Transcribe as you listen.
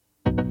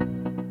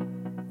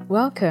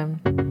Welcome.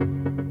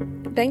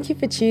 Thank you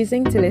for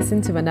choosing to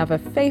listen to another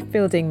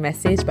faith-building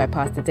message by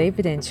Pastor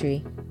David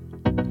Entry.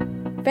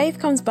 Faith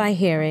comes by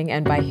hearing,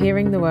 and by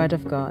hearing the Word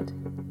of God.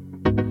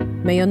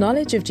 May your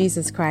knowledge of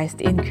Jesus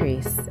Christ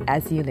increase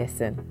as you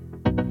listen.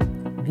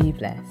 Be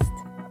blessed.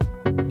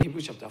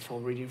 Hebrews chapter 4,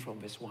 reading from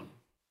verse 1.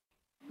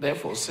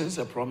 Therefore, since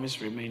the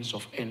promise remains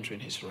of entering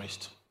his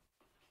rest,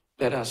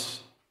 let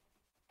us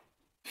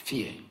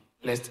fear,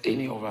 lest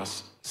any of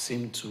us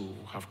seem to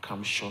have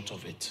come short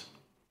of it.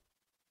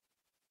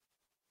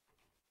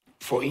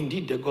 For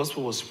indeed the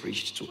gospel was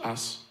preached to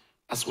us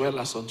as well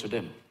as unto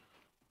them,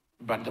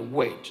 but the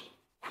word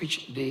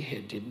which they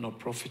heard did not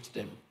profit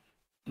them,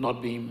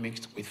 not being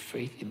mixed with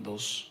faith in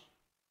those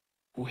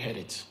who heard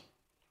it.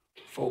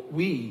 For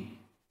we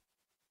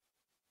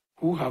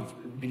who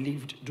have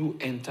believed do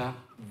enter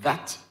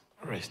that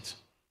rest,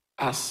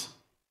 as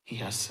he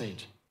has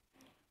said,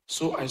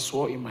 so I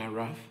swore in my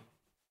wrath,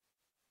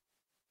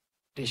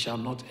 they shall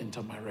not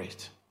enter my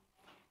rest.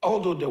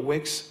 Although the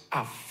works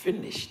are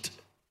finished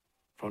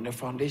from the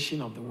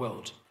foundation of the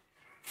world,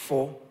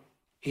 for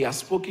he has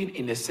spoken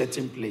in a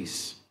certain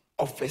place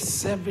of a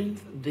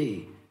seventh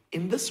day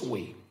in this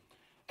way,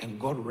 and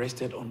God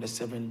rested on the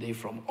seventh day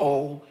from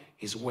all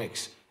his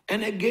works.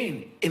 And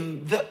again,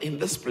 in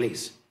this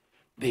place,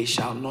 they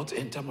shall not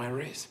enter my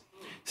rest.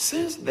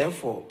 Since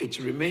therefore it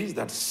remains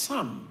that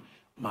some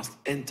must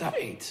enter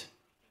it,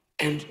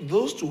 and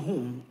those to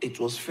whom it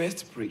was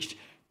first preached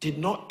did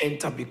not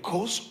enter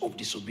because of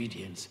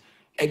disobedience,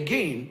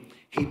 again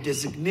he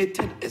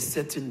designated a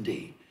certain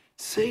day,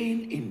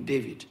 saying in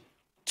David,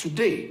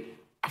 today,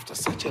 after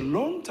such a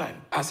long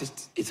time,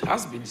 as it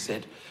has been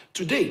said,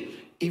 today,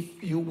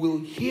 if you will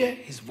hear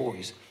his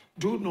voice,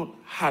 do not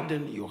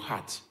harden your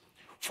hearts.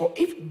 For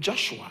if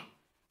Joshua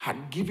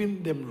had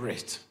given them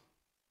rest,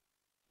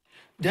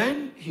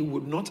 then he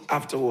would not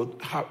afterward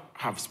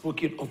have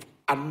spoken of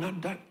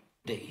another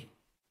day.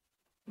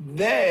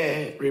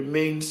 There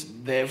remains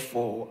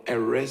therefore a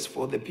rest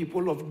for the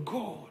people of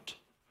God.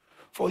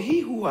 For he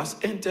who has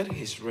entered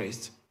his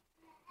rest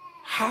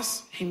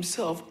has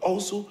himself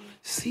also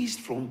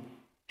ceased from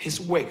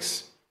his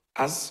works,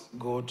 as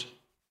God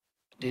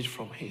did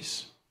from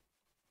his.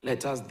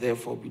 Let us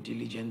therefore be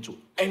diligent to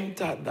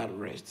enter that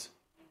rest,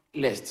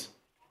 lest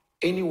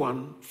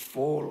anyone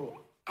fall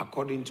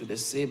according to the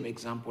same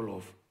example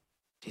of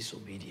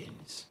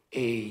disobedience.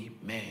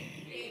 Amen.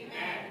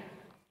 Amen.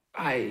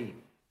 I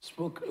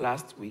spoke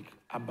last week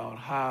about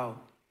how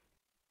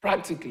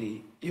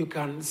practically you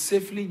can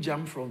safely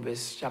jump from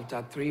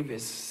chapter 3,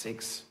 verse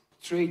 6,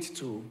 straight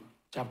to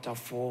chapter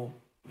 4,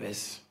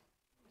 verse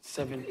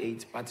 7,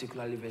 8,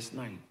 particularly verse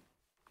 9.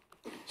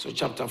 So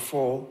chapter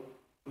 4,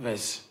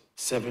 verse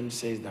 7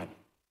 says that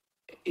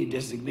he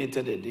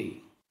designated a day,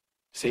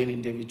 saying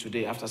in David,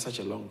 today, after such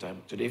a long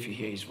time, today if you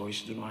hear his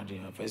voice, do not harden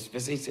your heart.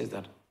 Verse 8 says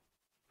that,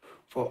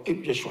 for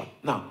if Joshua,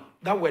 now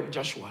that word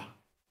Joshua,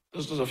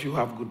 those of you who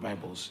have good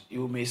Bibles,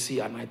 you may see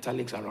an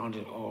italics around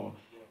it or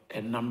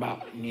a number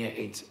near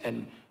it.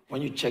 And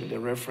when you check the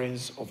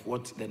reference of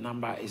what the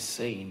number is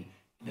saying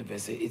in the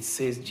verse, it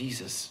says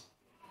Jesus.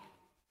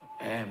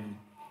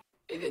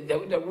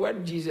 The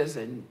word Jesus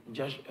and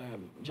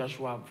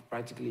Joshua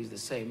practically is the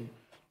same,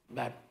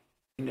 but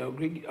in the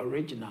Greek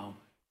original,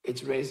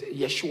 it's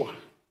Yeshua.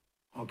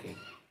 Okay.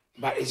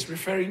 But it's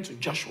referring to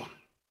Joshua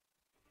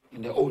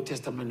in the Old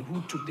Testament,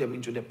 who took them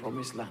into the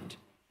promised land.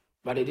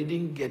 But they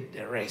didn't get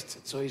the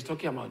rest. So he's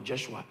talking about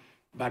Joshua.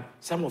 But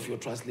some of your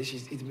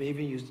translations, it may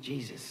even use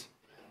Jesus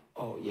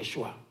or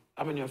Yeshua.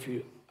 How many of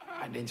you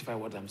identify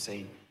what I'm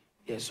saying?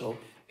 Yeah, so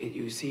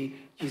you see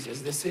Jesus,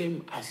 the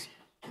same as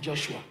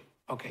Joshua.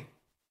 Okay,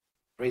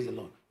 praise the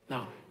Lord.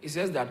 Now, it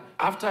says that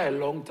after a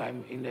long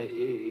time in the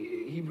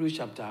Hebrews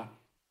chapter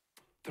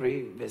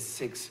 3, verse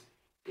 6,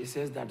 it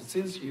says that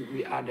since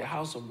we are the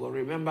house of God,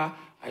 remember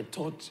I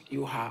taught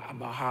you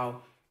about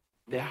how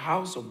the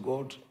house of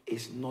God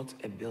is not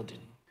a building,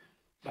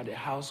 but the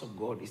house of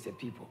God is a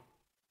people.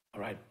 All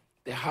right?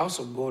 The house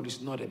of God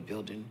is not a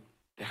building.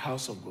 The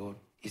house of God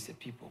is a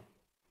people.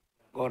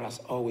 God has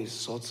always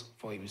sought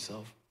for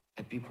himself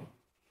a people.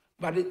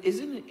 But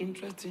isn't it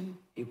interesting?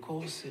 He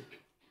calls it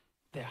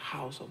the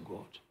house of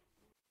God.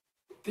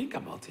 Think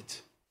about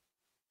it.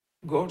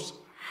 God's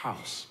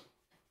house.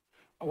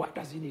 Why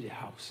does he need a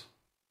house?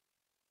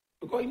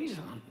 Because he needs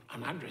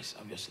an address,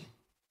 obviously.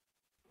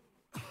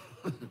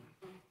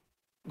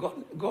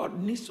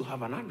 God needs to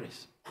have an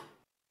address.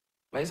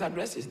 But his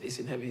address is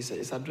in heaven.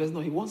 His address,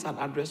 no, he wants an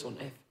address on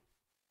earth.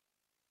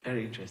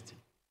 Very interesting.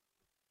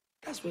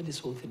 That's where this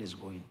whole thing is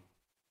going.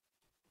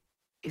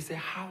 It's a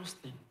house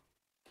thing.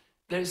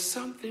 There is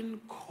something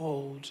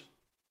called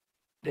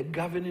the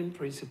governing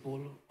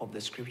principle of the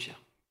scripture.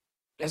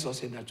 Let's all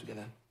say that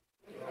together.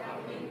 The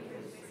governing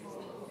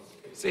principle.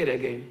 Say it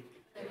again.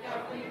 The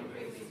governing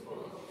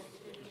principle.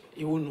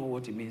 You won't know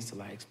what it means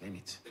till I explain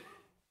it.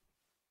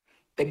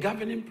 The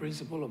governing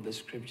principle of the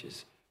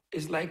scriptures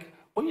is like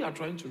when you are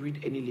trying to read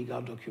any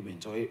legal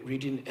document or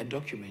reading a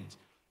document,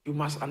 you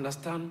must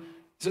understand.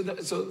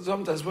 So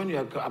sometimes when you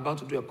are about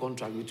to do a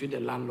contract between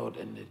the landlord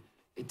and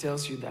it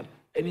tells you that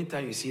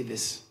anytime you see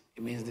this,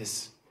 it means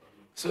this.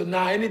 So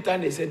now,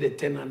 anytime they say the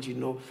tenant,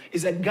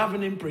 it's a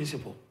governing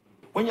principle.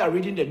 When you are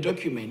reading the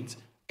document,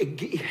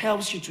 it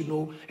helps you to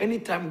know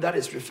anytime that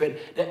is referred.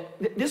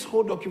 This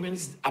whole document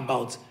is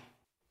about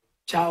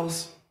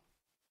Charles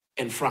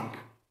and Frank.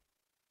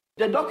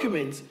 The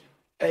document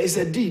is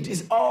a deed.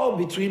 It's all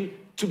between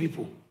two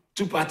people,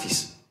 two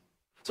parties.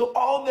 So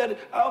all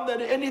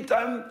that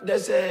anytime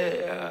there's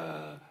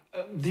a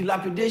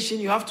dilapidation,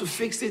 you have to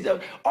fix it.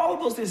 All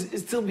those things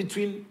is still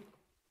between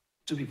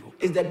two people.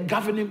 It's the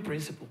governing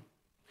principle.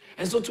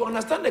 And so to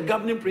understand the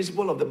governing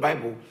principle of the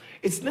Bible,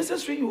 it's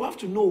necessary you have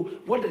to know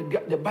what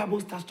the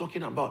Bible starts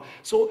talking about.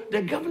 So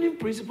the governing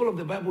principle of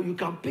the Bible, you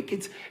can pick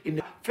it in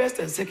the first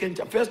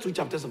two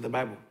chapters of the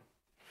Bible.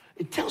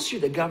 It tells you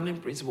the governing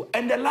principle.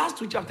 And the last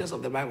two chapters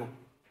of the Bible.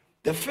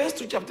 The first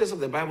two chapters of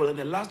the Bible and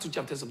the last two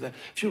chapters of the Bible.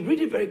 If you read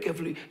it very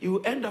carefully, you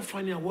will end up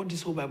finding out what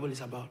this whole Bible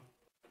is about.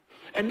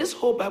 And this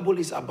whole Bible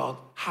is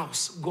about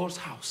house, God's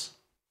house.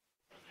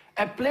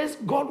 A place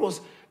God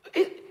was...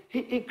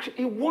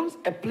 He wants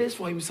a place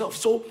for himself.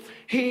 So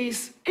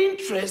his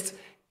interest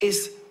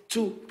is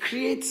to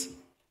create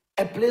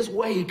a place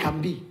where he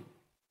can be.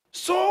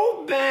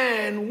 So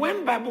then,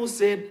 when Bible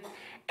said,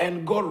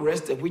 and God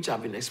rested, which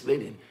I've been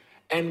explaining,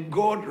 and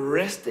God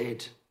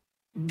rested,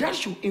 that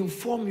should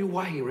inform you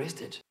why he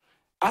rested.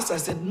 As I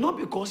said, not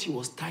because he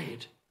was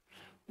tired,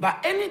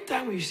 but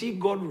anytime you see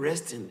God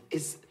resting,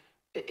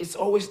 it's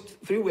always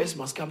three words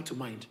must come to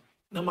mind.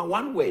 Number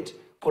one word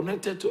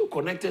connected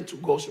to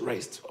God's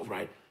rest, all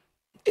right?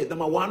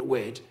 Number one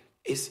word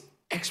is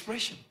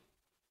expression.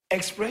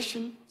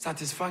 Expression,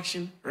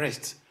 satisfaction,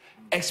 rest.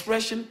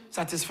 Expression,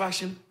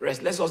 satisfaction,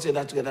 rest. Let's all say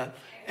that together.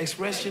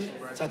 Expression,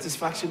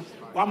 satisfaction.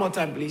 One more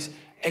time, please.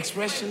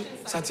 Expression,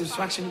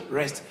 satisfaction,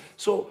 rest.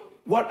 So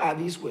what are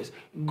these words?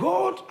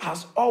 God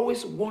has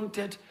always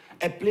wanted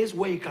a place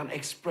where he can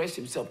express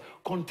himself.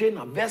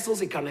 Container, vessels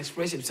he can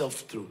express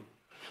himself through.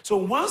 So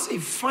once he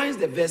finds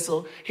the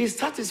vessel, he's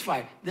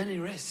satisfied, then he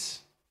rests.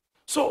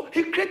 So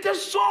he created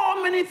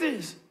so many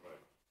things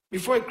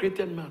before he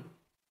created man.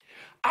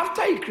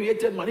 After he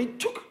created man, he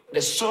took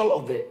the soil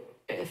of the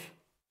earth,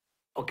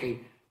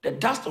 the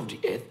dust of the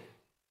earth,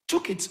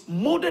 took it,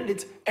 molded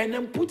it, and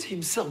then put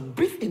himself,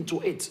 breathed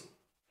into it.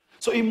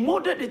 So he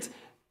molded it,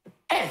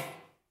 earth,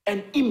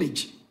 an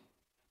image,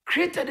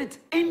 created it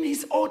in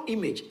his own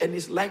image and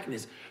his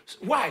likeness.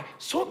 Why?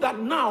 So that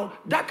now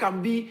that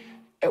can be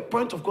a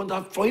point of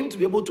contact for him to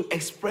be able to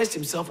express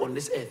himself on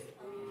this earth.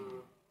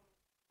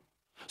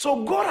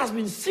 So God has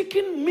been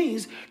seeking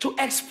means to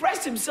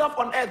express himself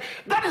on earth.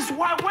 That is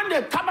why when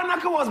the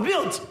tabernacle was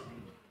built,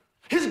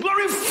 his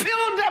glory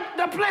filled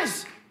the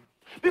place.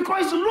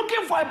 Because he's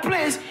looking for a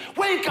place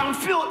where he can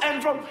fill.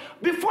 And from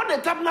before the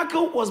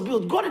tabernacle was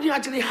built, God didn't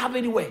actually have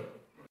anywhere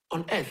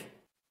on earth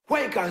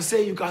where you can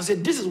say,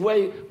 this is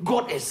where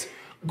God is.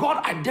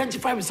 God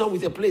identified himself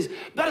with a place.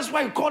 That is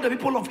why he called the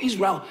people of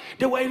Israel.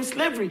 They were in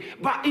slavery.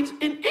 But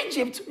in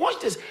Egypt,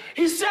 watch this.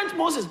 He sent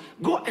Moses,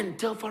 go and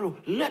tell Pharaoh,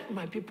 let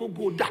my people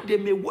go that they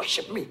may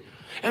worship me.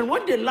 And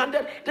when they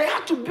landed, they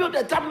had to build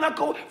a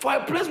tabernacle for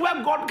a place where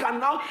God can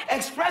now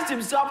express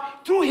himself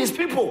through his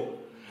people.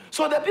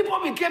 So the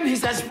people became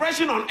his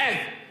expression on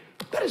earth.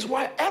 That is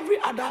why every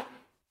other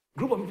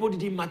group of people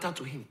didn't matter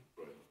to him.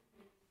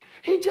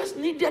 He just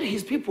needed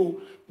his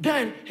people.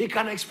 Then he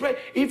can express.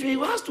 If he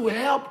has to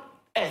help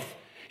earth,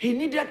 he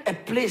needed a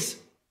place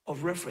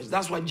of reference.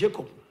 That's why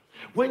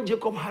when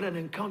Jacob had an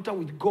encounter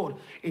with God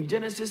in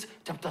Genesis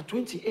chapter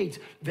 28,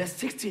 verse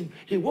 16,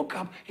 he woke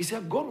up, he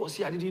said, God was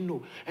here, I didn't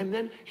know. And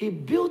then he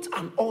built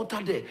an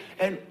altar there.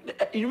 And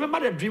you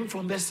remember the dream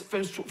from verse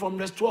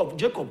 12,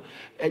 Jacob,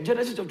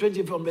 Genesis chapter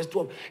 20 from verse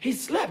 12. He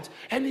slept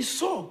and he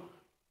saw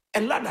a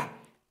ladder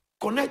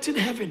connecting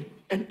heaven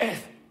and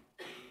earth.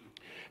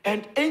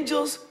 And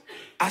angels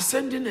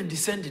ascending and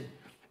descending.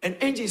 And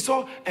angels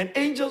saw, and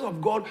angels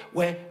of God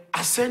were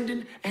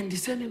ascending and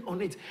descending on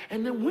it.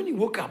 And then when he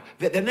woke up,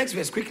 the next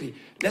verse quickly,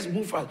 let's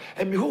move fast.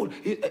 And behold,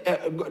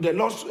 the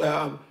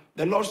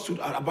Lord stood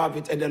above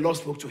it, and the Lord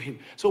spoke to him.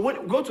 So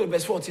when go to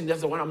verse 14,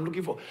 that's the one I'm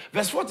looking for.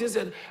 Verse 14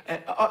 said,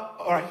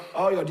 all right,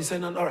 all your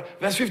descendants, all right.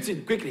 Verse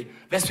 15, quickly.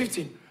 Verse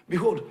 15,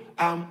 behold,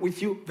 I'm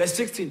with you. Verse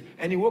 16,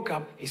 and he woke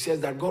up, he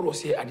says that God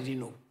was here, I didn't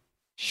know.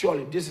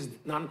 Surely this is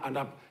none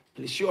other.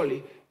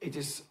 Surely it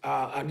is,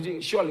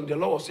 surely the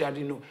Lord was here, I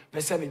didn't know.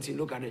 Verse 17,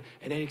 look at it.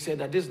 And then he said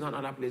that this is none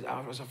other place.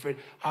 I was afraid,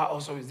 how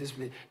awesome is this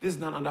place? This is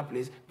none other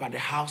place but the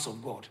house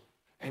of God.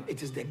 And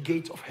it is the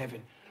gate of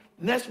heaven.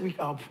 Next week,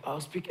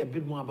 I'll speak a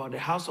bit more about the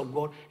house of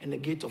God and the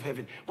gate of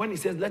heaven. When he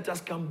says, let us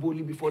come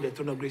boldly before the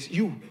throne of grace.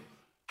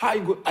 Are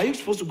you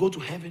supposed to go to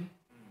heaven?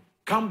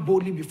 Come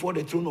boldly before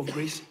the throne of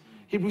grace.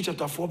 Hebrews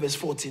chapter 4, verse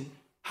 14.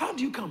 How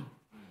do you come?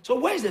 So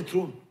where is the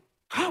throne?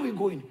 How are we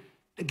going?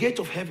 The gate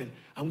of heaven.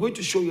 I'm going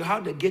to show you how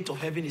the gate of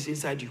heaven is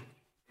inside you.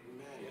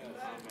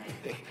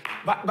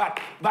 but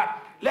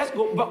let's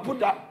go. But put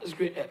that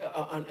screen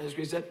on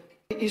screen. Said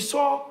he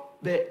saw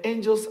the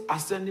angels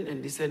ascending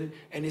and descending,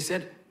 and he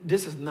said,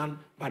 "This is none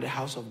but the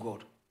house of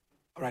God."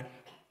 All right.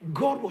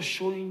 God was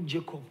showing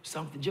Jacob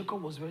something.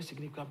 Jacob was a very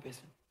significant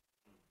person.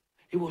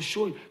 He was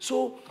showing.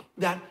 So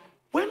that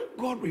when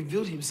God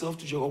revealed himself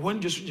to Jacob,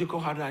 when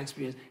Jacob had that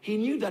experience, he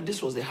knew that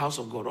this was the house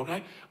of God,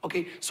 okay?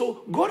 Okay,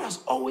 so God has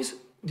always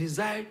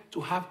desired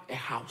to have a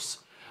house.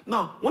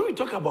 Now, when we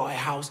talk about a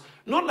house,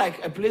 not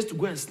like a place to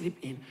go and sleep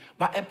in,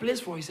 but a place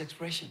for his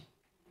expression.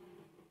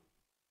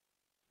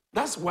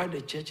 That's why the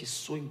church is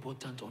so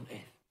important on earth.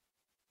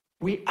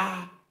 We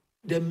are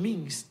the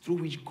means through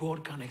which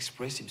God can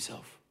express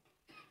himself.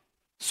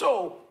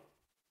 So,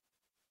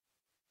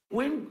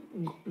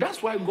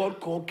 that's why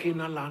God called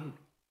Canaan land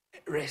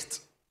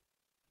rest.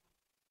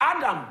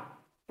 Adam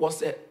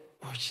was I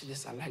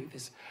like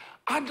this.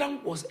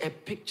 Adam was a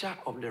picture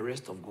of the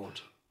rest of God.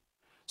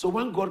 So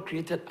when God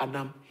created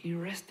Adam, he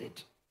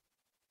rested.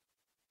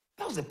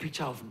 That was a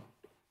picture of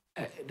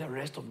the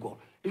rest of God.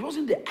 It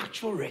wasn't the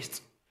actual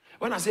rest.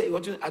 When I say it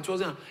wasn't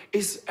actual,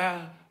 it's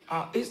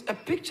a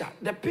picture.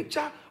 The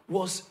picture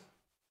was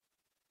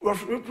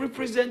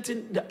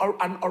representing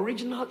an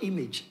original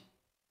image.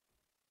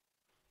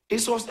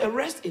 It was a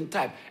rest in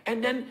type.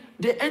 And then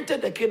they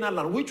entered the Canaan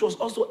land, which was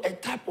also a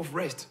type of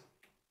rest.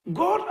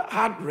 God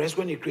had rest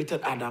when he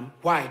created Adam.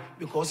 Why?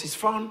 Because he's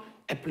found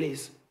a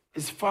place.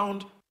 He's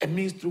found a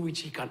means through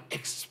which he can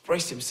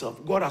express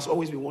himself. God has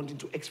always been wanting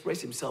to express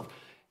himself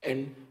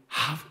and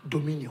have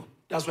dominion.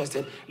 That's why I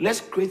said, let's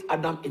create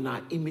Adam in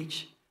our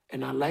image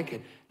and our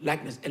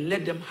likeness, and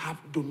let them have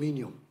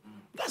dominion.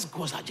 That's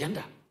God's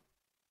agenda.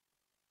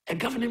 A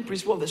governing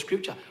principle of the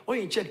scripture,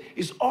 when you check,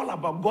 it's all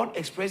about God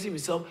expressing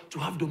himself to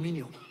have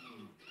dominion.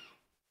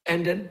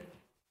 And then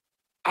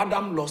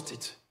Adam lost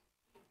it.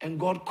 And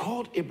God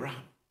called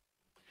Abraham.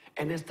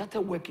 And then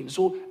started working.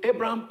 So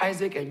Abraham,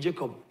 Isaac, and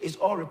Jacob is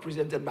all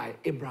represented by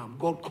Abraham.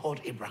 God called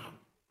Abraham.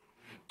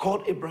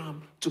 Called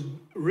Abraham to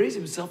raise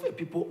himself a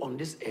people on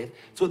this earth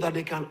so that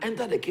they can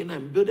enter the Canaan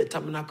and build a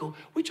tabernacle,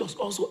 which was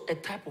also a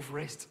type of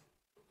rest.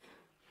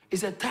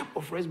 It's a type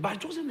of rest, but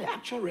it wasn't the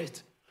actual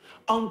rest.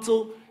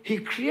 Until he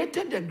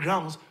created the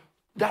grounds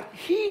that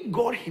he,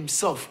 God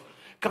himself,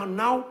 can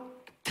now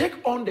take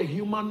on the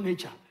human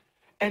nature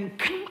and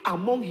come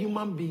among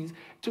human beings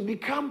to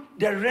become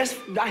the rest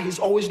that he's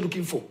always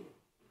looking for.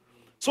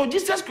 So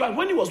Jesus Christ,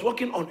 when he was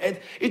walking on earth,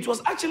 it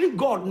was actually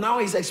God now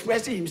is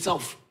expressing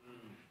himself.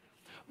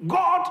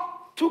 God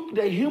took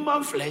the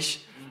human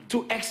flesh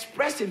to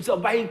express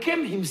himself, but he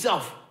came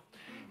himself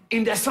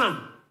in the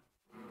Son.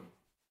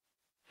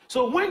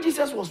 So when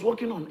Jesus was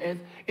walking on earth,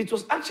 it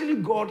was actually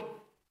God,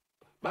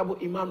 Bible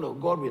Emmanuel,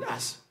 God with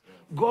us.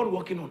 God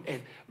walking on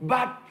earth.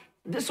 But,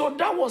 so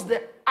that was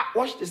the,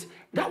 watch this,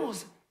 that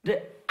was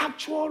the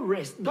actual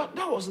rest.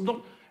 That was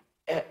not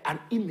an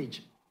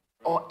image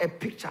or a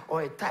picture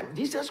or a type.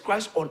 Jesus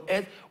Christ on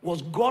earth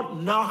was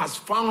God now has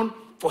found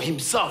for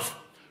himself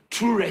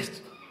true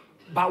rest.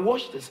 But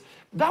watch this.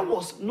 That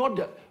was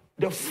not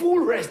the full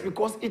rest,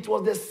 because it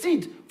was the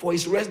seed for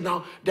his rest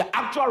now, the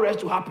actual rest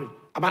to happen.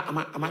 Am I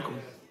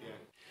coming? Yeah.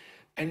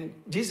 And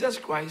Jesus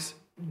Christ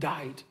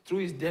died through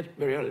his death,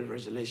 burial, and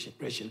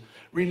resurrection,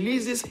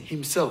 releases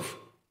himself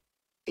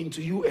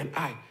into you and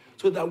I,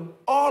 so that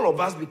all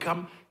of us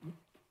become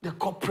the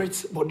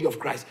corporate body of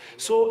Christ.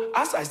 So,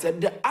 as I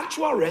said, the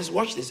actual rest,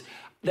 watch this,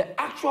 the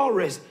actual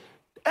rest,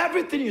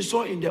 everything you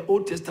saw in the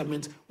Old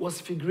Testament was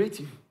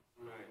figurative.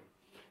 Right.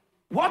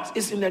 What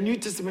is in the New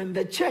Testament,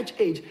 the church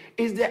age,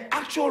 is the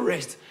actual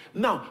rest.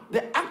 Now,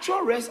 the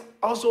actual rest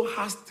also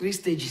has 3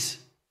 stages.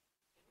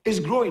 It's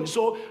growing.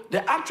 So,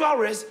 the actual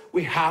rest,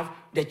 we have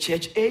the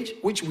church age,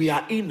 which we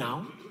are in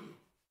now.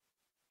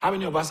 How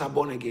many of us are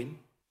born again?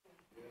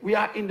 We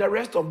are in the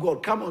rest of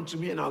God. Come unto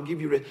me and I'll give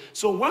you rest.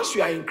 So once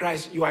you are in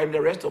Christ, you are in the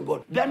rest of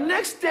God. The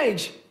next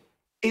stage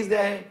is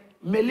the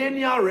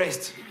millennial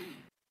rest.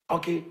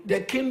 Okay, the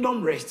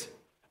kingdom rest.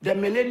 The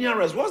millennial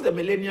rest. What's the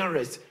millennial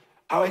rest?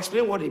 I'll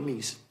explain what it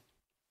means.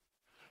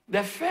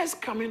 The first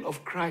coming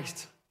of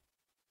Christ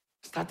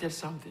started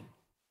something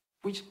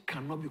which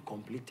cannot be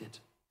completed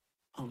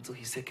until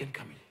his second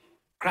coming.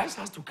 Christ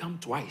has to come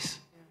twice.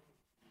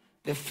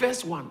 The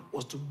first one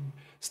was to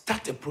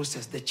start a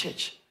process, the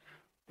church.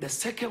 The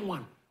second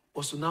one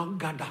was to now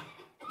gather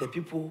the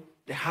people,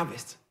 the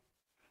harvest.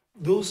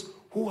 Those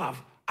who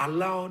have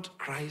allowed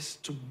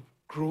Christ to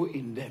grow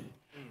in them.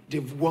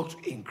 They've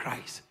walked in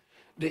Christ.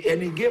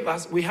 And he gave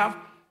us, we have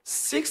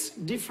 6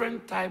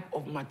 different types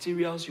of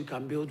materials you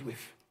can build with.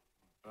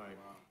 Right.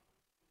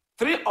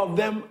 3 of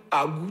them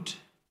are good,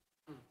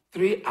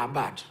 3 are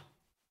bad.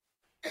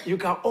 You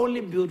can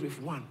only build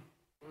with one.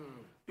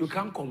 You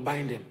can't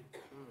combine them.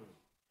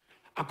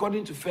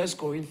 According to 1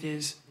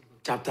 Corinthians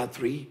chapter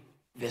 3,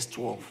 verse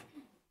 12.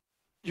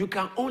 You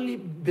can only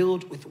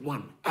build with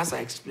one. As I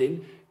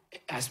explained,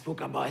 I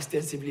spoke about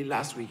extensively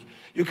last week.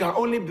 You can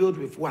only build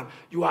with one.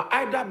 You are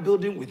either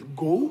building with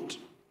gold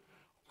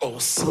or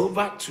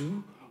silver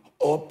 2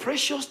 or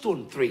precious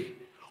stone 3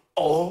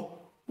 or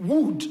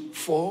wood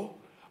 4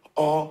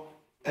 or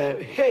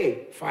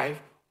hay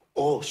 5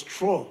 or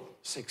straw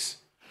 6.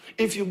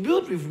 If you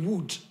build with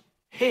wood,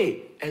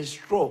 hay, and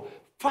straw,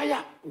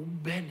 fire will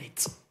burn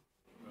it.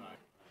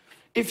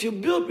 If you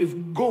build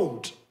with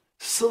gold,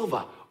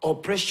 silver, or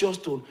precious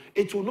stone,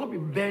 it will not be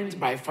burned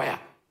by fire.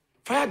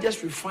 Fire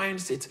just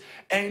refines it,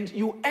 and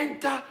you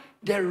enter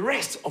the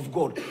rest of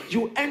God.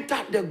 You enter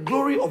the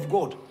glory of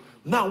God.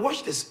 Now,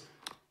 watch this.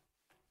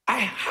 I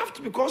have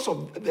to, because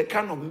of the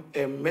kind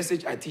of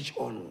message I teach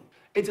on,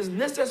 it is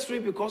necessary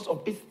because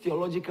of its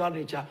theological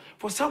nature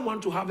for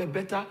someone to have a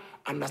better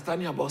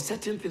understanding about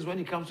certain things when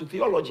it comes to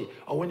theology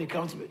or when it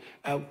comes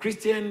to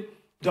Christian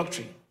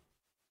doctrine.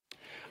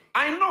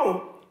 I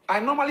know I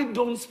normally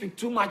don't speak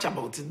too much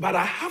about it, but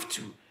I have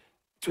to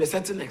a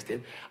certain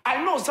extent.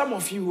 I know some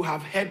of you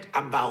have heard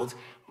about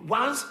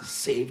once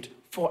saved,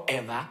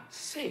 forever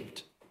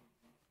saved.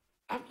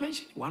 I've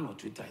mentioned it 1 or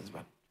 2 times,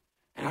 but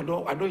and I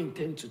don't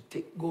intend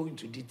to go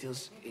into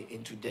details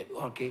into depth.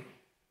 Okay,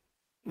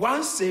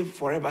 once saved,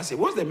 forever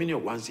saved. What's the meaning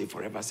of once saved,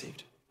 forever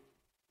saved?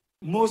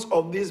 Most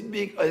of these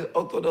big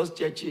Orthodox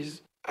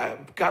churches,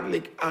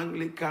 Catholic,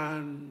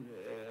 Anglican,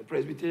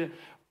 Presbyterian,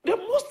 the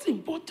most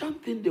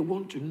important thing they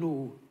want to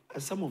know,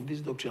 some of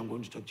this doctrine I'm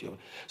going to talk to you about.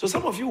 So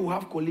some of you who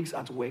have colleagues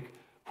at work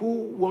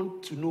who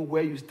want to know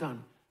where you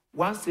stand,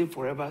 once saved,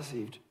 forever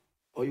saved,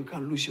 or you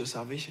can lose your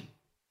salvation.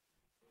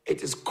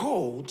 It is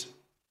called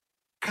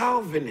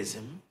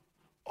Calvinism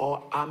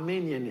or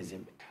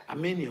Arminianism.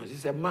 Arminius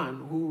is a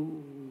man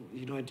who,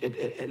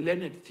 a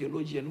learned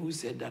theologian who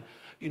said that,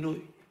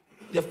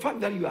 the fact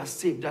that you are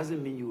saved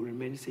doesn't mean you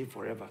remain saved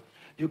forever.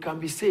 You can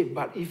be saved,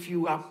 but if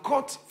you are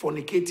caught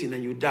fornicating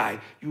and you die,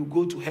 you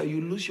go to hell,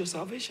 you lose your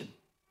salvation.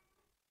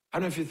 I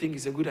don't know if you think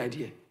it's a good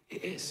idea.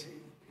 It is.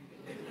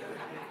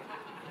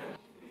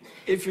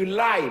 If you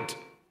lied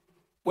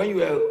when you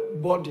were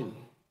boarding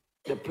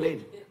the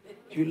plane,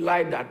 you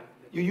lied that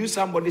you use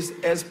somebody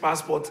else's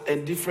passport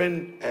and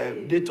different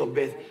date of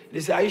birth.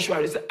 They say, are you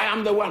sure? They say, I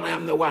am the one,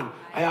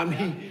 I am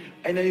he.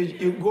 And then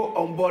you go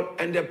on board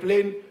and the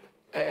plane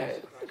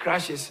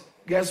crashes.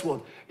 Guess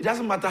what? It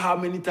doesn't matter how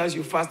many times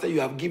you fasted, you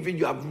have given,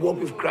 you have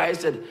walked with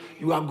Christ, and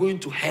you are going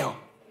to hell.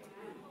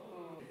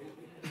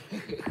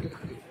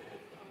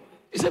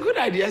 It's a good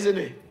idea, isn't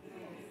it?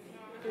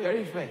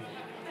 Very fair.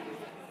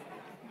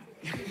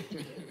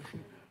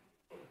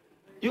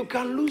 You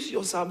can lose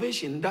your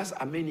salvation. That's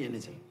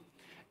Arminianism.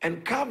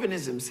 And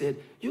Calvinism said,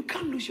 you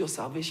can't lose your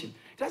salvation.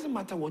 It doesn't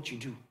matter what you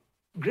do.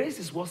 Grace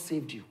is what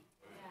saved you.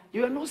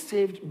 You are not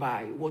saved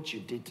by what you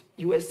did.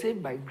 You were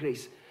saved by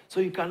grace. So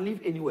you can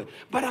live anywhere.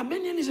 But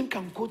Arminianism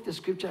can quote the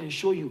scripture and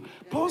show you.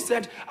 Paul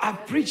said, I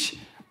preach.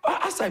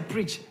 As I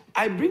preach,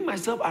 I bring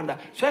myself under.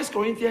 1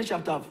 Corinthians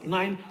chapter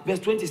 9, verse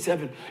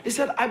 27. He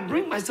said, I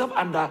bring myself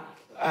under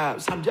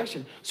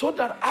subjection so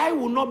that I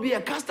will not be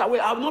a castaway.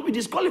 I will not be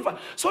disqualified.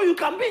 So you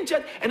can be in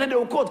church and then they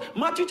will quote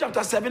Matthew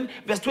chapter 7,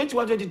 verse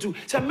 21, 22.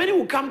 So many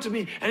will come to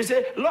me and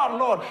say, Lord,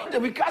 Lord,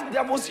 we cast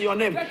devils in your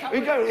name.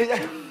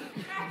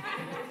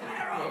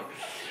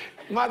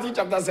 Matthew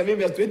chapter 7,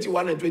 verse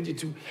 21 and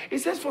 22. It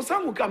says, for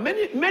some who come,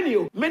 many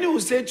will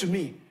say to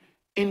me,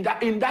 in that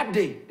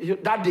day,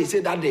 say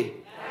that day.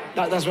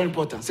 That's very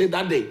important. Say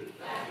that day.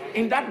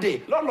 In that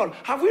day, Lord, Lord,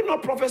 have we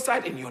not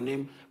prophesied in your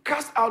name,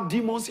 cast out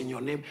demons in your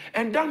name,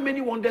 and done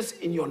many wonders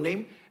in your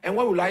name? And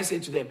what will I say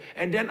to them?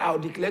 And then I'll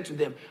declare to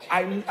them,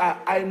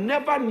 I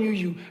never knew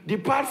you.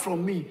 Depart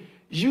from me,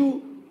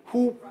 you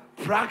who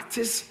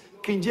practice,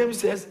 King James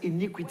says,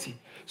 iniquity.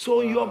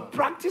 So your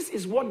practice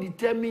is what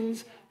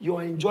determines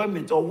your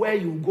enjoyment or where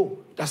you go.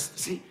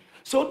 See.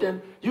 So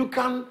then you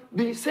can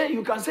say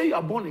you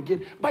are born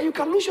again, but you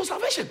can lose your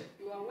salvation.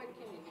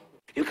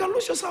 You can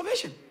lose your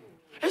salvation.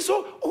 And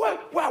so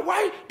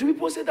why do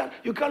people say that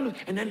you can't lose?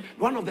 And then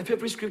one of the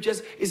favorite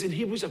scriptures is in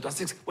Hebrews chapter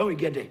 6 when we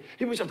get there.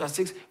 Hebrews chapter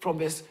 6 from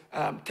verse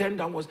 10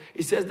 downwards.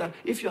 It says that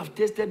if you have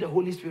tasted the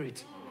Holy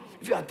Spirit,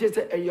 if you have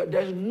tasted,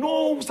 there's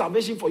no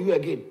salvation for you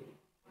again.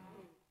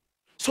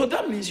 So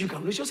that means you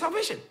can lose your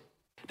salvation.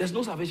 There's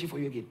no salvation for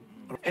you again.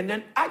 And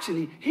then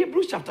actually,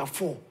 Hebrews chapter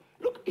 4.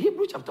 Look,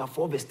 Hebrews chapter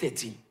 4, verse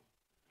 13.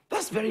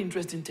 That's a very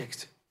interesting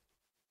text.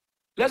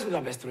 Let's look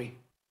at verse 3.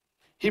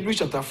 Hebrews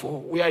chapter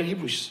 4. We are in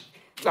Hebrews.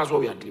 That's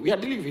what we are dealing with. We are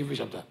dealing with Hebrews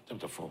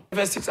chapter 4.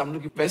 Verse 6, I'm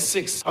looking. Verse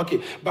 6.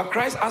 Okay. But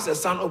Christ has a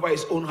son over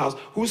his own house,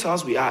 whose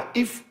house we are.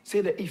 If. Say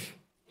the if.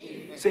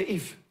 Say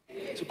if.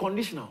 It's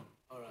conditional.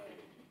 All right.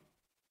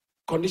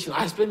 Conditional.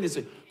 I explained this.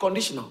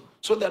 Conditional.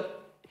 So that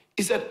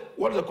he said,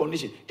 what is the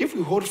condition? If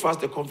we hold fast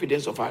the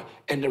confidence of our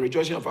and the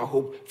rejoicing of our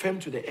hope firm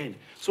to the end.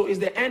 So it's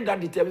the end that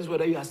determines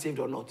whether you are saved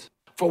or not.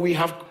 For we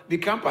have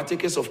become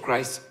partakers of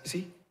Christ. You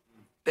see?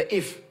 The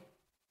if.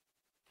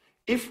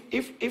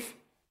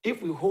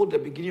 If we hold the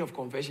beginning of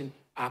confession,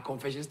 our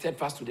confession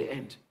steadfast to the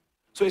end.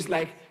 So it's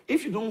like,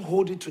 if you don't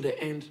hold it to the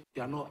end,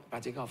 you are not a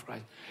partaker of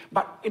Christ.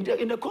 But in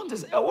the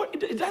context,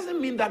 it doesn't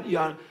mean that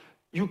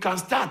you can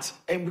start,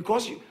 and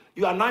because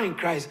you are now in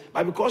Christ,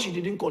 but because you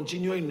didn't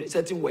continue in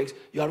certain works,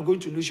 you are going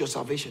to lose your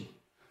salvation.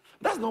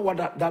 That's not what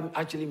that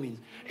actually means.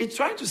 It's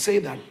trying to say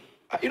that,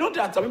 there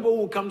are some people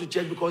who come to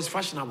church because it's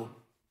fashionable.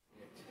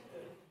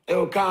 They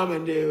will come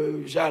and they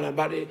will shout,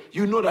 but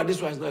you know that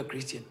this one is not a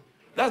Christian.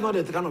 That's not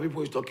the kind of people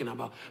he's talking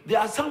about. There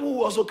are some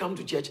who also come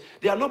to church.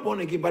 They are not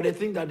born again, but they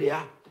think that they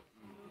are.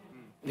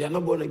 They are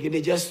not born again.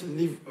 They just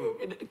live.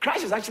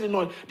 Christ is actually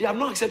not. They have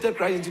not accepted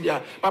Christ into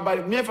their. But by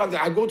the mere fact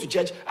that I go to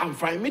church, I'm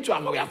fine. Me too.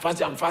 We are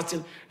fasting. I'm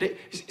fasting.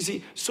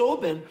 See. So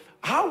then,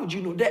 how would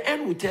you know? The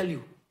end will tell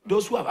you.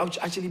 Those who have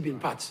actually been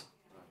part.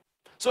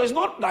 So it's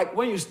not like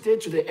when you stay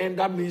to the end,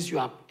 that means you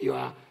are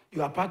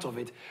part of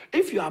it.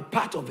 If you are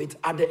part of it,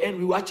 at the end,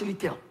 we will actually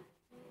tell.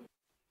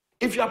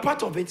 If you are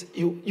part of it,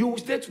 you will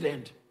stay to the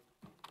end.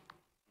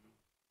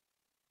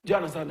 Do you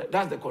understand that?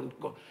 That's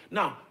the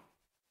now.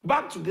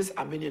 Back to this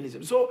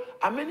Arminianism. So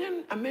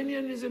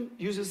Arminianism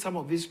uses some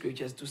of these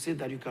scriptures to say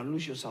that you can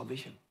lose your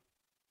salvation.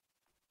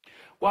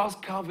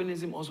 Whilst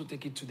Calvinism also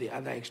take it to the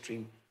other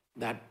extreme,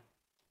 that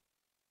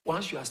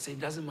once you are saved,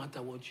 it doesn't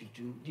matter what you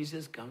do.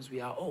 Jesus comes,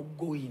 we are all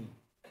going.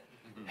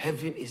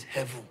 Heaven is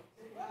heaven.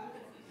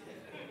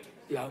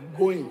 You are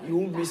going, you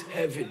won't miss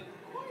heaven.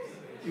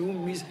 You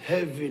won't miss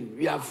heaven.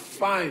 We are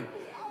fine.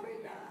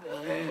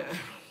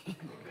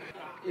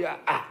 You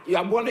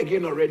are born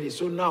again already,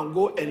 so now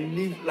go and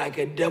live like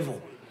a devil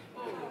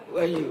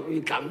when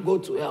you can go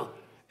to hell.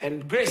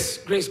 And grace,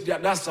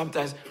 that's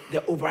sometimes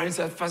the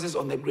overemphasis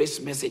on the grace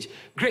message.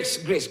 Grace.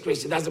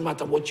 It doesn't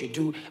matter what you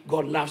do,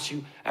 God loves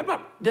you.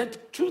 But the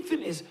true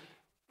thing is,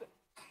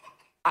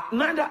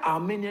 neither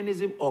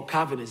Arminianism or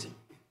Calvinism.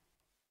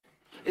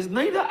 It's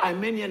neither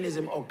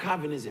Arminianism or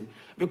Calvinism,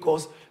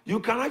 because you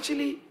can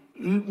actually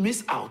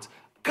miss out.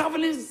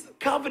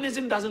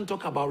 Calvinism doesn't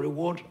talk about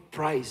reward,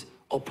 prize,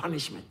 or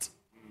punishment.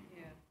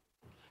 Yeah.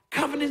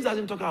 Calvinism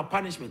doesn't talk about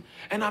punishment.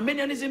 And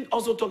Arminianism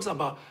also talks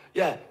about,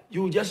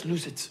 you just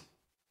lose it.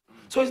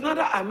 So it's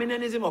neither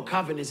Arminianism or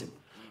Calvinism.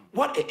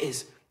 What it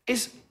is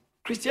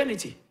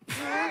Christianity.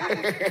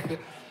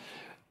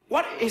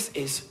 What it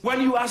is,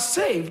 when you are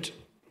saved,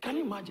 can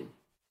you imagine?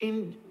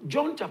 In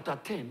John chapter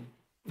 10,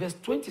 verse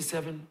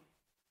 27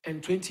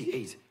 and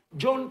 28.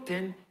 John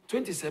 10,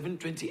 27,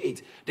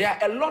 28. There are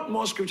a lot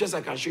more scriptures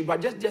I can show you, but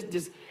just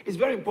this, it's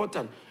very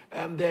important.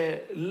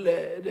 The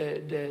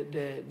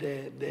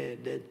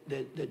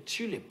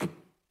tulip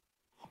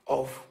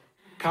of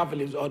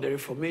Calvinism or the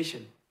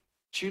Reformation.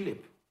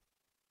 Tulip,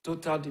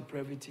 total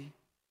depravity,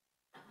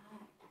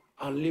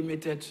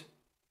 unlimited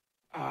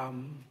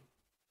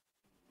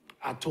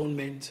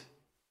atonement,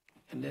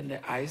 and then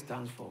the I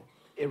stands for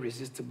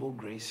irresistible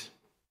grace.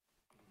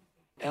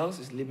 Else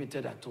is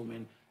limited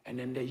atonement, and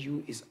then the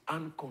U is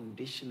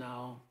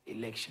unconditional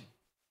election.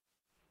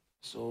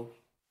 So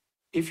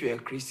if you're a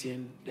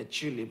Christian, the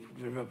tulip,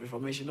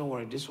 Reformation, don't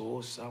worry, this will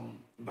all sound,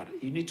 but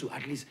you need to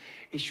at least,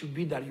 it should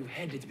be that you've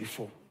heard it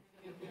before.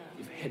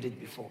 You've heard it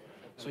before.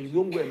 So you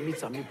don't go and meet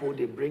some people,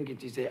 they bring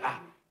it, you say,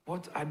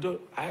 what,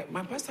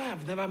 my pastor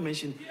have never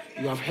mentioned,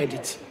 you have heard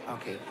it.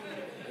 Okay,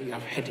 you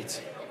have heard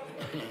it.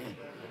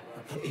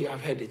 You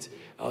have heard it.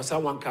 Or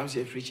someone comes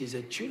here preaching,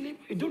 says, tulip,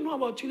 you don't know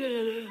about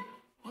tulip?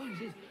 What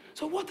is it?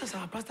 So what has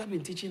our pastor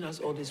been teaching us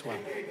all this while?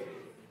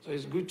 So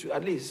it's good to,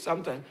 at least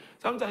sometimes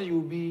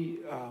you'll be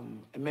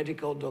a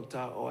medical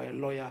doctor or a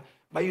lawyer,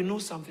 but you know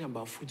something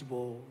about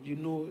football. You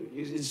know,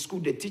 in school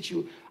they teach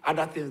you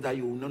other things that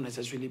you will not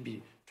necessarily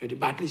be trained,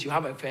 but at least you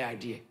have a fair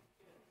idea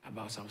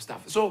about some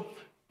stuff. So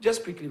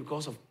just quickly,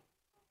 because of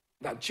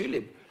that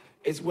tulip,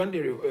 it's when the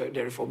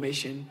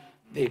Reformation,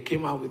 they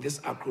came out with this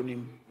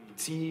acronym,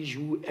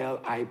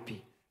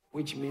 TULIP,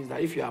 which means that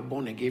if you are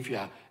born again, if you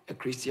are a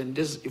Christian,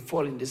 you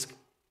fall in this,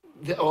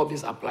 all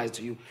this applies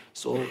to you.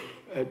 So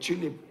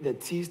tulip, the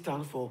T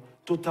stands for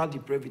total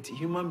depravity.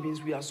 Human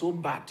beings, we are so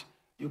bad,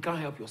 you can't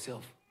help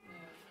yourself.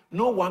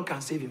 No one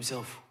can save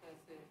himself.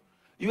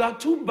 You are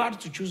too bad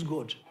to choose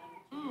God.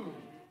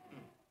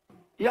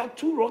 You are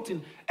too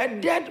rotten. A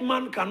dead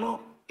man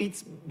cannot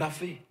eat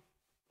buffet.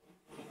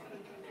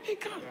 He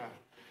can't.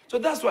 So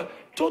that's why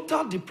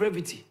total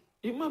depravity.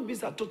 Human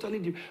beings are totally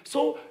depraved.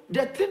 So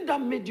the thing that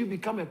made you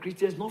become a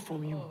Christian is not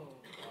from you.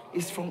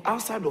 It's from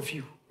outside of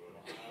you.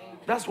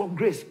 That's what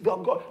grace,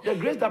 God, the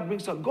grace that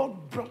brings us,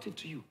 God brought it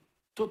to you.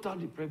 Total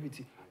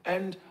depravity.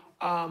 And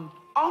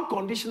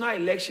unconditional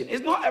election.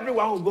 It's not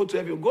everyone who go to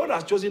heaven. God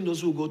has chosen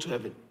those who go to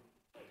heaven.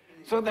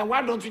 So then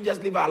why don't we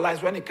just live our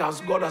lives when it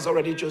comes? God has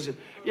already chosen.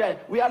 Yeah,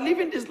 we are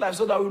living this life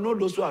so that we know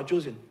those who are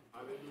chosen.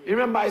 You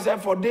remember I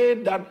said for they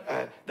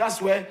that,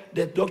 that's where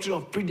the doctrine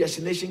of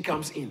predestination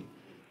comes in.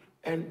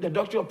 And the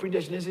doctrine of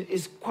predestination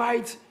is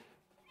quite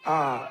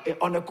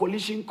on a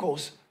collision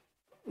course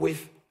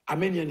with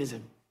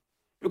Arminianism.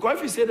 Because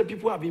if you say that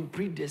people have been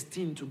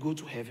predestined to go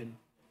to heaven,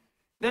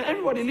 then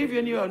everybody live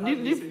your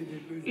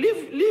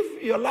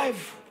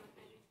life.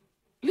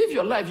 Live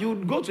your life. You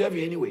would go to heaven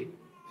anyway.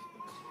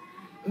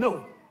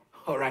 No.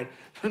 All right.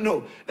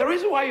 No. The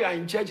reason why you are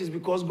in church is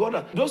because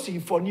God, those he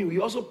foreknew, he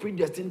also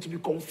predestined to be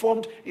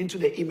conformed into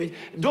the image.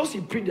 Those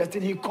he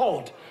predestined, he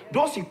called.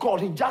 Those he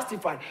called, he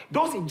justified.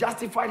 Those he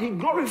justified, he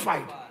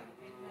glorified.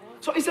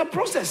 So it's a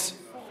process.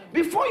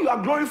 Before you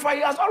are glorified,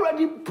 he has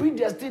already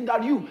predestined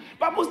that you.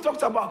 Bible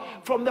talks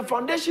about from the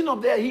foundation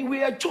of the earth,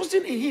 we are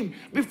chosen in him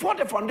before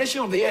the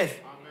foundation of the earth.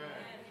 Amen.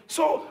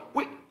 So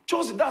we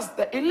chose, that's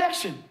the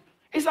election.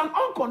 It's an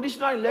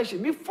unconditional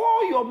election.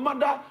 Before your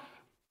mother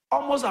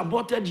almost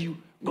aborted you,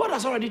 God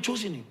has already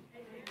chosen you.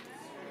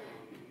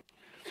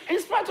 In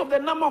spite of the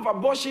number of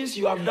abortions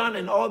you have done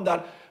and all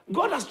that,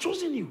 God has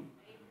chosen you.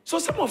 So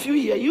some of you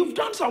here, you've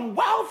done some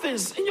wild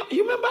things.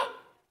 You remember?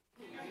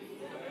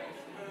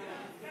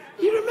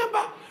 You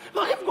remember?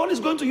 Now, if God is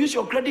going to use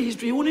your credit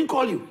history, He wouldn't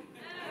call you.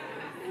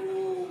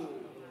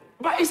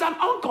 But it's an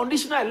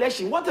unconditional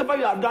election. Whatever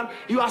you have done,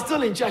 you are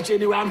still in church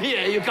anyway. I'm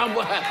here. You can't.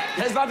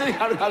 There's nothing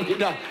that can be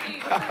done.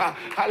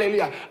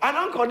 Hallelujah. An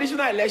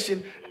unconditional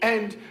election,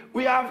 and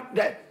we have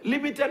the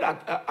limited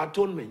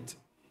atonement.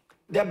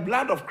 The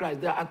blood of Christ,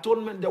 the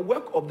atonement, the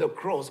work of the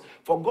cross.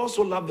 For God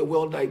so loved the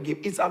world that He gave.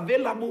 It's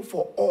available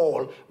for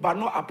all, but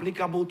not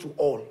applicable to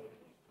all.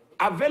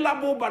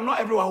 Available, but not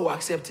everyone will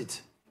accept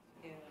it.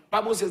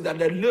 Bible says that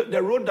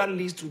the road that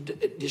leads to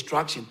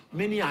destruction,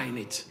 many are in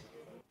it.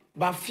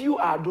 But few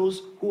are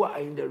those who are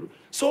in the road.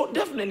 So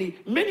definitely,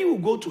 many will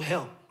go to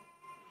hell.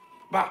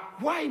 But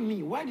why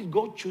me? Why did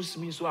God choose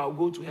me so I'll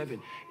go to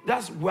heaven?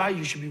 That's why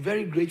you should be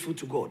very grateful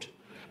to God.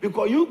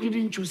 Because you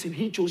didn't choose Him,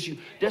 He chose you.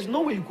 There's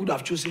no way you could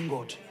have chosen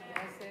God.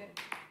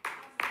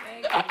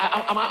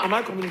 Am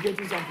I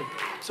communicating something?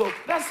 So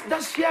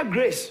that's sheer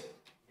grace.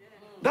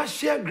 That's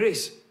sheer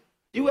grace.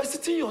 You were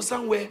sitting here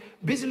somewhere,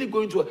 basically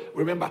going to,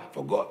 remember,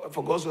 for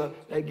God so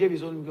that gave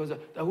His own, because that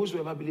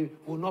whosoever believes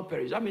will not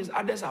perish. That means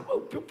others are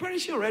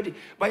perishing already,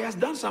 but He has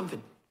done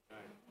something.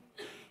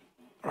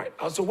 Right.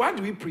 So why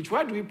do we preach?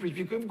 Why do we preach?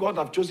 Because God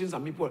have chosen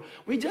some people.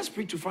 We just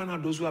preach to find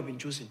out those who have been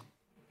chosen.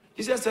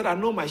 Jesus said, I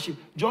know my sheep.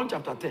 John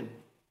chapter 10.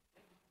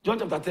 John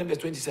chapter 10, verse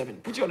 27.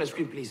 Put it on the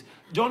screen, please.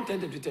 John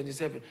 10 to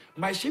 27.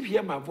 My sheep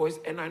hear my voice,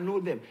 and I know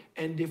them,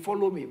 and they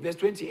follow me. Verse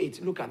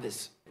 28. Look at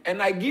this.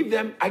 And I give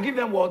them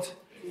what?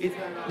 Do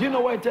you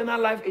know what eternal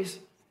life is?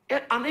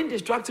 An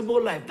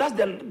indestructible life. That's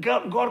the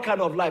God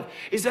kind of life.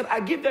 He said, I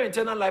give them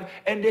eternal life,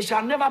 and they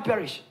shall never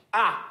perish.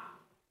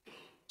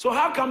 So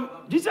how come?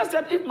 Jesus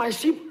said, if my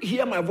sheep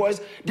hear my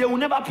voice, they will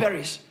never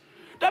perish.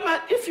 That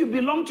means if you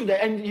belong to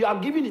the and you are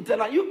given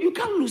eternal, you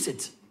can't lose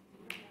it.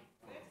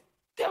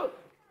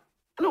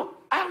 No,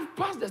 I have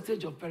passed the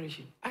stage of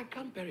perishing. I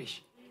can't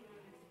perish.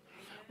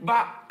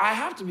 But I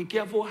have to be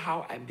careful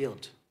how I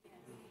build.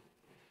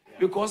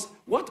 Because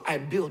what I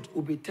build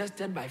will be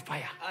tested by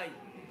fire.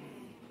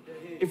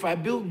 If I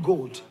build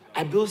gold,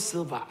 I build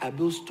silver, I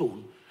build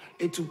stone,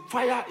 it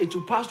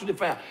will pass through the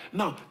fire.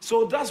 Now,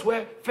 so that's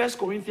where 1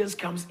 Corinthians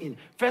comes in.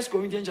 1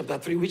 Corinthians chapter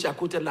 3, which I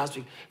quoted last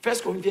week. 1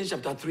 Corinthians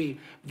chapter 3,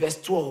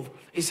 verse 12.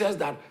 It says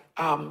that,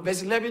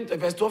 verse 11,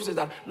 verse 12 says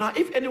that, now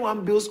if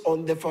anyone builds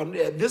on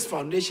this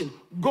foundation,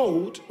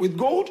 gold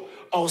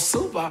or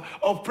silver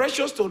or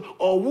precious stone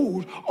or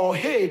wood or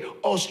hay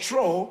or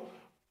straw,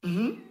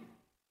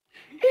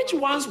 each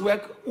one's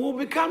work will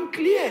become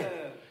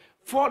clear.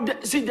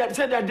 See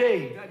the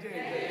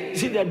day.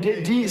 See the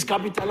day, D is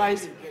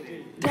capitalized.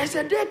 There's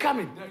a day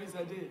coming. There is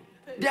a day.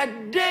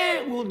 The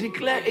day will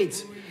declare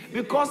it.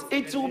 Because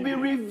it will be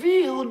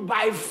revealed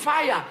by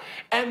fire.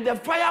 And the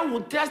fire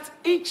will test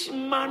each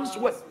man's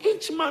work.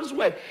 Each man's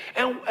work.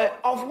 And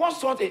of what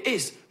sort it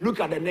is. Look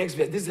at the next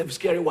verse. This is a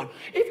scary one.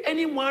 If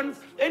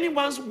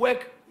anyone's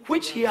work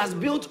which he has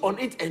built on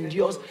it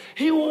endures,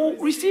 he will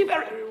receive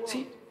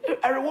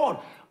a reward.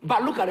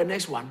 But look at the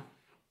next one.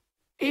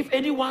 If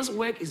anyone's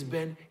work is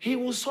burned, he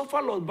will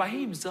suffer loss, but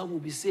he himself will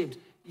be saved.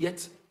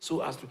 Yet,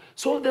 so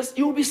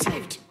you will be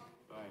saved.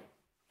 Right.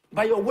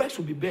 But your works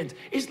will be burnt.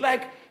 It's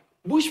like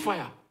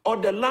bushfire, or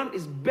the land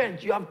is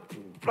burnt. You have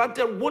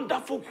planted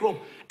wonderful crop.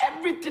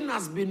 Everything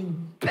has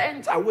been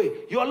burnt away.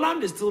 Your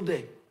land is still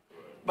there,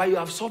 but you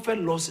have suffered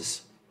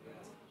losses.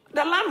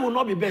 The land will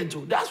not be burnt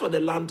too. That's what the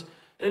land.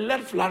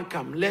 Let flood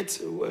come.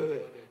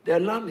 The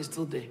land is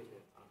still there.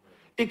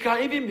 It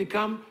can even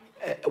become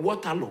a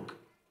waterlogged,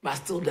 but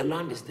still the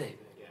land is there.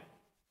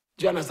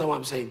 Do you understand what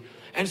I'm saying?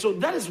 And so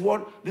that is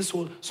what this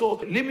whole, so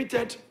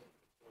limited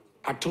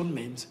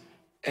atonement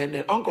and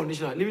then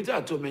unconditional, limited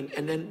atonement,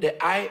 and then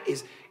the I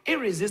is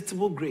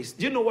irresistible grace.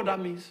 Do you know what that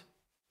means?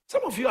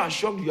 Some of you are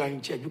shocked you are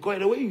in church because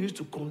the way you used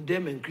to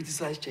condemn and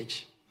criticize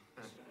church.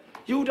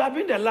 You would have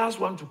been the last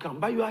one to come,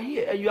 but you are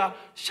here and you are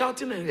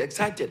shouting and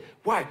excited.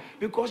 Why?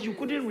 Because you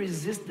couldn't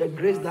resist the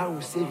grace that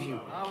will save you.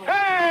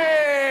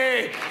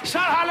 Hey!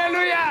 Shout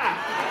hallelujah!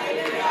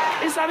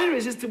 Hallelujah! It's an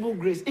irresistible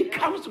grace. It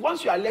comes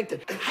once you are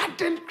elected.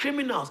 Hardened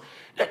criminals,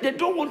 they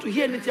don't want to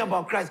hear anything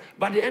about Christ,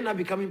 but they end up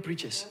becoming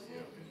preachers.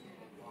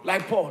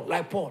 Like Paul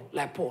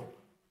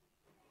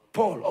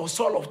or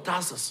Saul of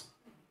Tarsus.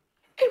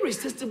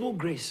 Irresistible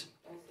grace.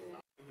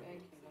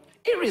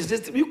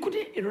 Irresistible. You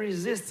couldn't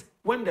resist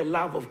when the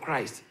love of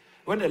Christ,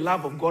 when the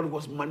love of God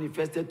was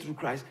manifested through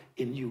Christ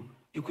in you.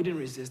 You couldn't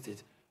resist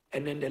it.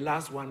 And then the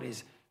last one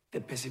is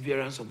the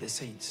perseverance of the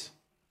saints.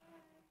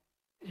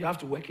 You have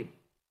to work it.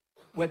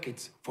 Work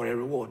it for a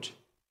reward.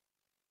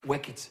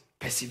 Work it.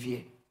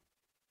 Persevere.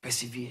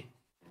 Persevere.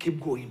 Keep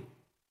going.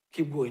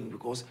 Keep going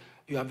because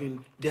you have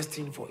been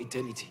destined for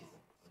eternity.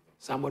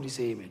 Somebody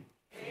say amen.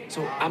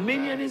 So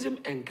Arminianism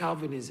and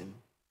Calvinism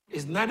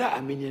is neither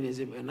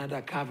Arminianism and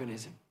neither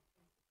Calvinism.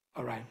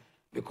 All right?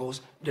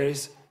 Because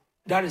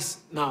that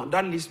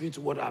leads me to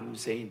what I'm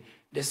saying.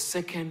 The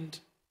second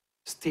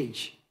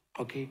stage,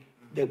 okay?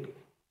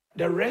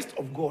 The rest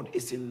of God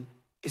is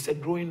a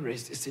growing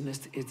rest. It's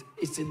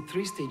in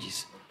 3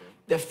 stages.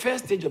 The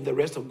first stage of the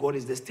rest of God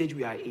is the stage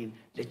we are in,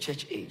 the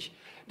church age.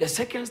 The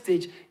second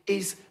stage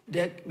is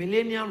the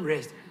millennium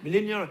rest.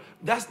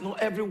 That's not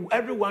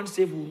everyone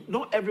saved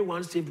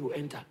will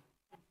enter.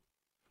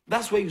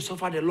 That's where you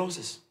suffer the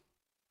losses.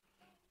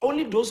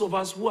 Only those of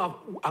us who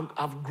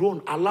have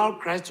grown, allowed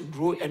Christ to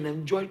grow and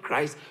enjoy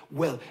Christ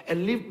well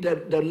and live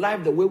the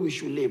life the way we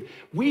should live,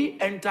 we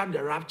enter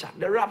the rapture.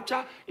 The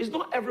rapture is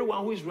not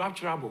everyone who is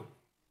rapturable.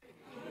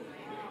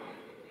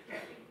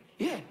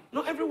 Yeah,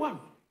 not everyone.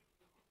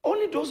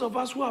 Only those of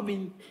us who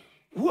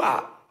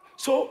are.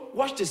 So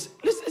watch this.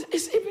 Listen,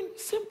 it's even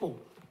simple.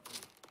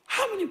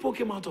 How many people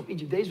came out of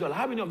Egypt? The Israel.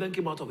 How many of them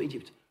came out of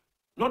Egypt?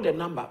 Not the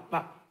number,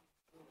 but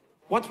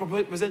what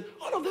percent?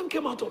 All of them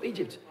came out of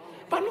Egypt.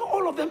 But not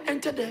all of them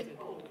entered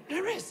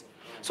the rest.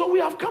 So we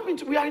are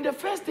in the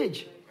first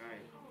stage.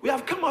 We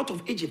have come out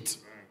of Egypt.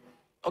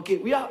 Okay,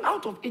 we are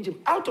out of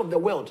Egypt, out of the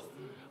world.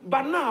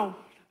 But now,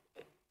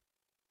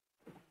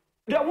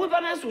 the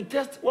wilderness will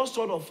test what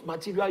sort of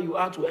material you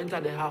are to enter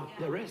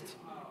the rest.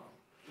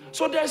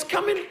 So there's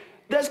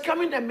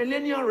coming a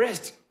millennial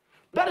rest.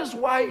 That is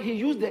why he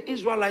used the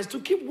Israelites to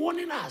keep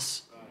warning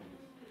us.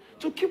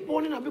 To keep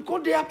warning us,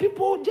 because they are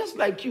people just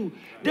like you.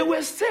 They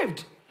were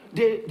saved.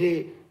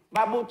 The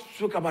Bible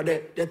spoke about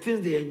the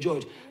things they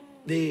enjoyed.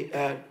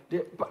 The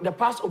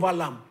Passover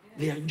lamb.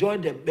 They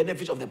enjoyed the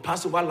benefits of the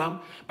Passover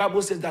lamb.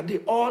 Bible says that they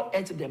all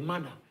ate the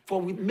manna. For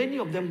with many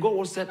of them,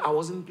 God said, I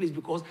wasn't pleased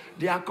because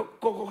their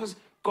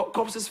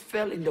corpses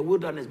fell in the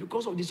wilderness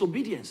because of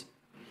disobedience.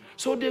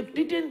 So they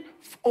didn't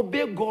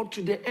obey God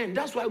to the end.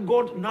 That's why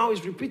God now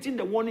is repeating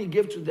the warning he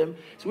gave to them.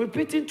 He's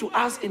repeating to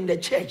us in the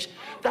church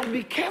that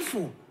be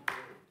careful.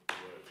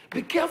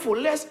 Be careful,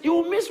 lest you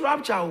will miss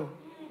rapture.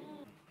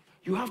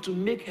 You have to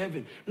make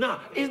heaven.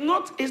 Now, it's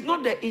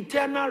not the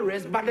eternal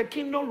rest, but the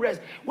kingdom rest.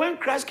 When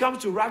Christ comes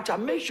to rapture,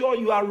 make sure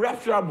you are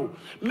rapturable.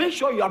 Make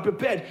sure you are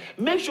prepared.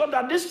 Make sure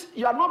that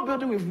you are not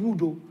building with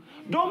wood.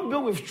 Don't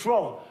build with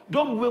straw.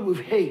 Don't build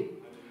with hay.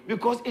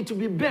 Because it will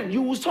be bent.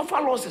 You will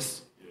suffer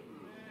losses.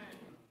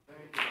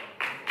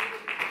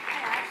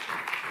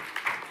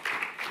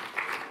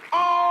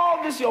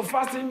 All this your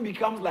fasting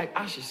becomes like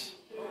ashes.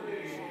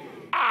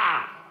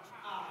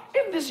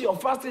 If this your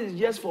fasting is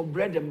just for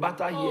bread and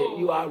butter here,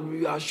 you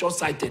are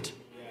short-sighted.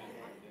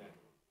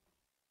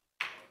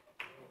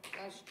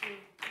 That's true.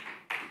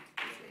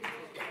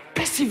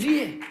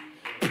 Persevere.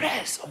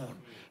 Press on.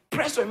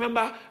 Press on.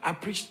 Remember, I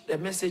preached the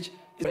message,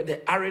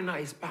 the arena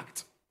is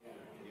packed.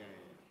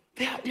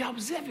 They are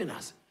observing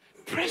us.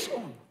 Press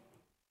on.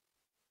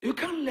 You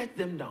can't let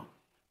them down.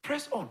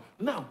 Press on.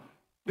 Now,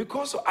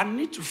 because I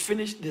need to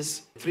finish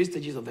these 3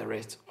 stages of the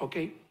rest,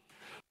 okay?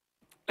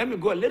 Let me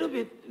go a little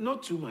bit,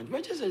 not too much,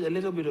 but just a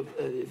little bit of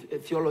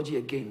theology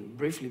again,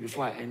 briefly,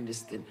 before I end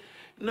this thing.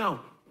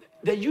 Now,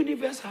 the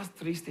universe has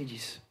 3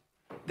 stages.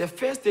 The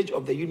first stage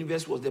of the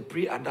universe was the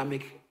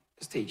pre-Adamic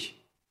stage.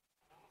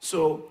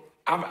 So,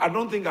 I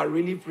don't think I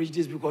really preach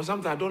this because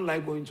sometimes I don't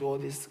like going to all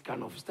this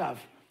kind of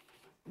stuff.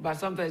 But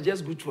sometimes it's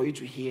just good for you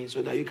to hear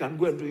so that you can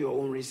go and do your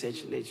own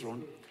research later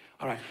on.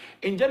 All right.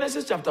 In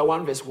Genesis chapter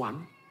 1, verse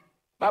 1,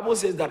 Bible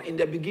says that in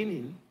the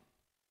beginning,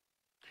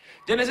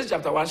 Genesis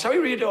chapter 1. Shall we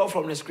read it all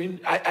from the screen?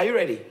 Are you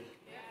ready?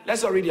 Yeah.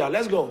 Let's all read it out.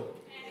 Let's go.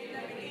 In the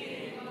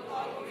beginning,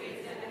 God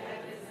created the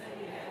heavens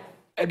and the earth.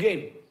 Again.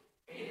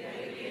 In the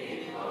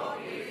beginning, God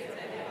created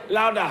the heavens.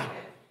 Louder.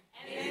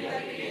 In the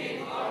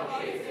beginning, God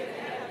created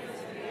the heavens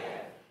and the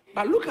earth.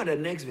 But look at the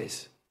next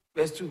verse.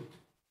 Verse 2.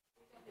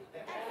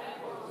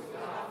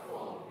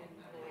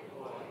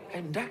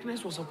 And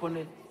darkness was upon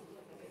it.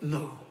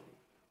 No.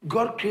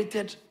 God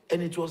created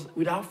and it was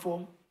without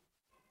form.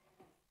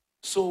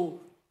 So,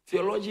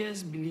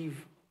 theologians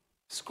believe,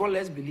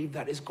 scholars believe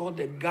that it's called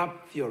the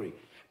gap theory.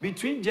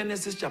 Between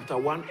Genesis chapter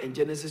 1 and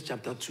Genesis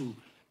chapter 2,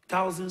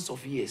 thousands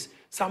of years.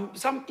 Some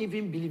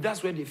even believe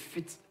that's where they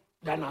fit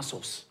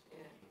dinosaurs.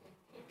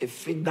 They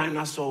fit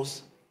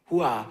dinosaurs who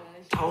are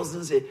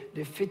thousands,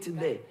 they fit in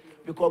there.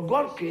 Because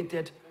God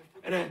created,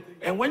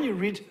 and when you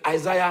read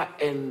Isaiah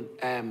and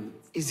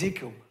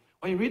Ezekiel,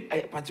 when you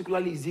read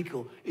particularly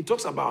Ezekiel, it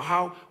talks about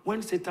how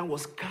when Satan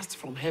was cast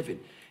from heaven,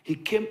 he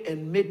came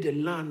and made the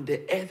land,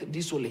 the earth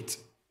desolate,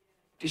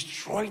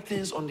 destroyed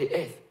things on the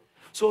earth.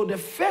 So the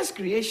first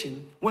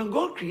creation, when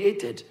God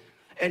created,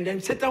 and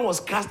then Satan was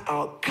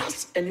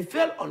cast and he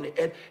fell on the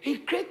earth, he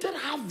created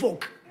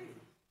havoc.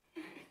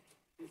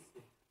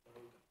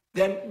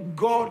 Then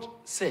God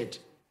said,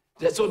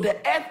 so the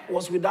earth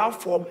was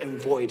without form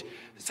and void.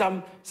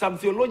 Some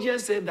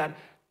theologians say that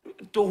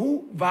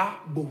tohu va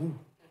bohu.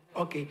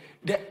 Okay,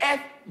 the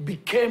earth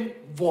became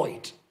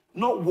void,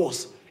 not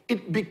was.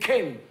 It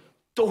became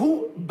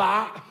tohu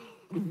ba.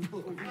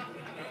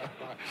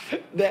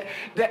 The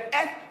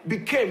earth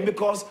became,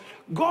 because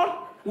God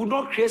would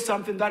not create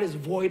something that is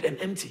void and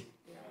empty.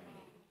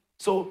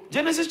 So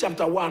Genesis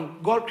chapter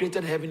 1, God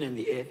created heaven and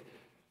the earth.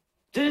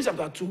 Genesis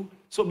chapter 2,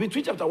 so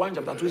between chapter 1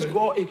 and chapter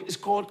 2, it's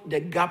called the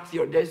gap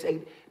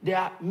theory. There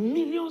are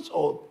millions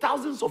or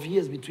thousands of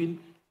years between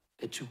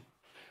the two.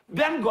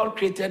 Then God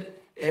created,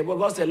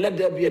 God said, let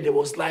there be, there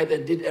was light,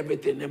 and did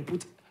everything and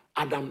put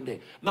Adam there.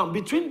 Now,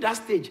 between that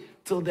stage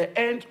till the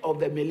end of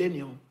the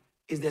millennium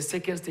is the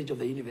second stage of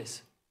the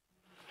universe.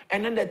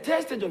 And then the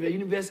third stage of the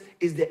universe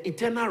is the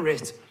eternal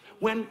rest,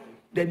 when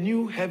the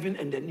new heaven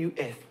and the new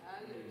earth,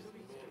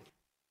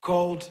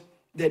 called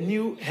the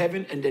new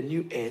heaven and the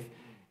new earth,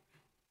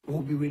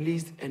 will be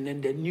released, and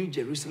then the new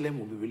Jerusalem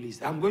will be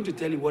released. I'm going to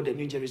tell you what the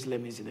new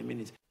Jerusalem is in a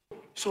minute.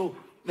 So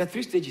the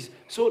three stages.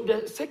 So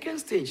the second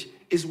stage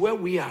is where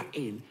we are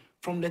in,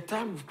 from the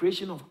time of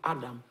creation of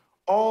Adam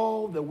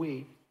all the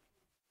way.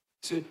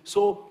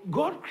 So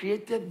God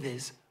created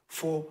this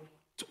for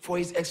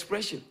his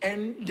expression.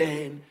 And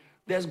then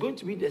there's going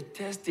to be the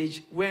third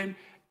stage, when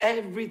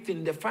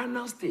everything, the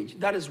final stage,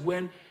 that is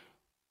when,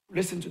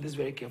 listen to this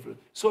very carefully.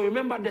 So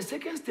remember, the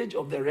second stage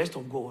of the rest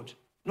of God,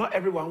 not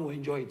everyone will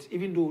enjoy it,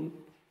 even though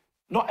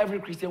not every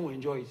Christian will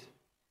enjoy it.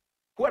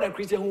 Who are the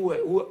Christians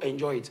who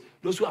enjoy it?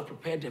 Those who have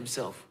prepared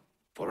themselves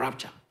for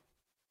rapture.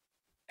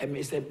 And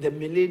it's the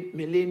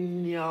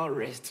millennial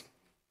rest.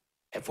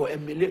 For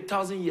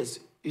 1,000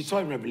 years. You saw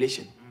in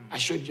Revelation. I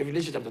showed you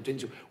Revelation chapter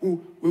 22. We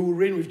will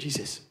reign with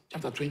Jesus.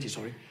 Chapter 20,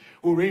 sorry.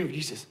 We will reign with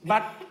Jesus.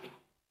 But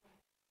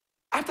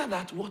after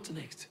that, what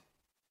next?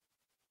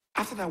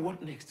 After that,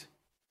 what next?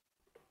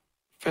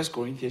 1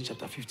 Corinthians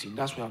chapter 15.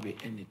 That's where I'll be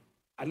ending.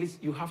 At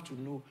least you have to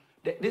know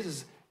that this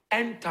is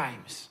end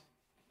times.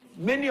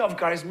 Many of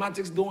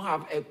charismatics don't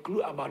have a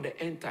clue about the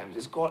end times.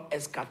 It's called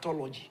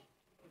eschatology.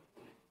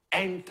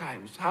 End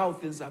times, how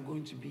things are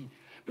going to be.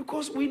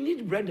 Because we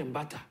need bread and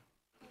butter.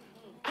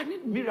 I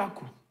need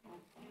miracle.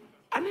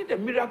 I need a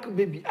miracle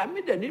baby. I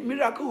need a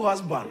miracle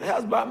husband.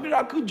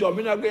 Miracle job.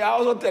 You're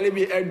also telling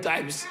me end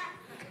times.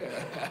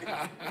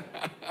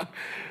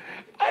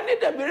 I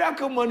need a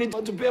miracle money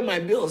to pay my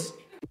bills.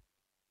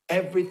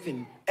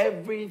 Everything,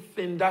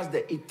 that's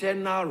the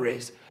eternal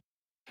rest.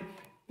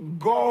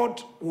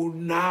 God will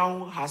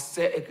now has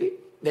said, okay,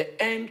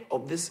 the end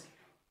of this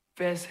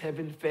first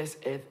heaven, first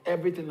earth,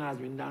 everything has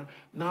been done.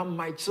 Now,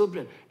 my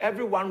children,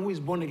 everyone who is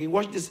born again,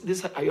 watch this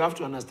you have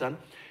to understand.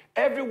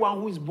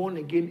 Everyone who is born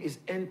again is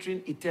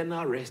entering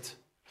eternal rest.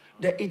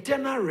 The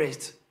eternal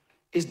rest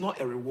is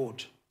not a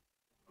reward,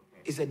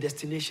 it's a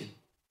destination.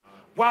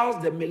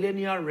 Whilst the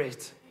millennial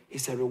rest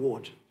is a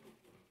reward.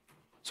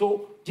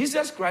 So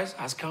Jesus Christ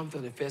has come for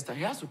the first time.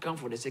 He has to come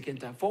for the second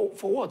time. For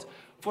what?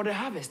 For the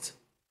harvest.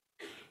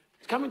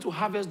 He's coming to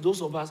harvest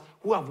those of us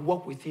who have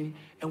walked with him,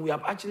 and we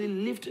have actually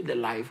lived the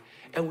life,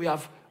 and we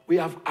have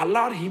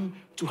allowed him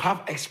to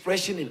have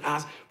expression in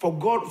us,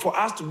 for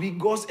us to be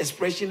God's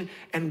expression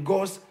and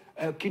God's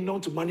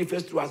kingdom to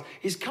manifest through us.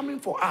 He's coming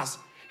for us.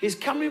 He's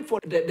coming for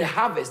the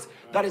harvest.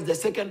 That is the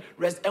second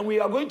rest. And we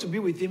are going to be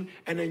with him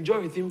and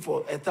enjoy with him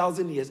for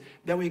 1,000 years.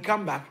 Then we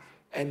come back,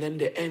 and then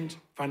the end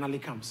finally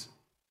comes.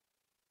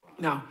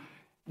 Now,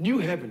 new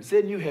heaven.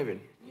 Say new heaven.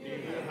 New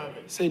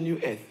heaven. Say new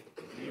earth.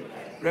 New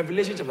earth.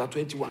 Revelation chapter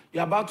 21.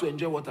 You're about to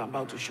enjoy what I'm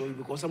about to show you,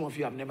 because some of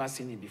you have never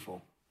seen it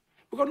before.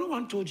 Because no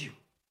one told you.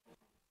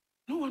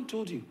 No one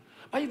told you.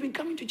 But you've been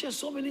coming to church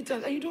so many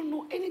times and you don't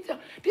know anything.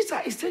 These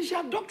are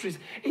essential doctrines,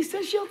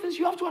 essential things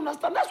you have to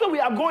understand. That's where we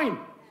are going.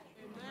 Amen.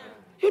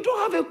 You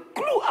don't have a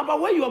clue about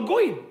where you are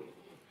going.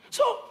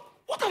 So,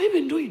 what have you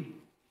been doing?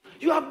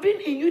 You have been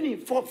in uni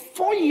for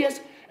 4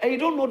 years and you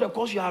don't know the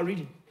course you are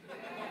reading.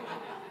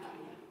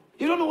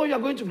 You don't know what you are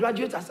going to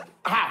graduate as.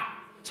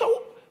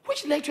 So,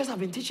 which lecturers have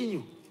been teaching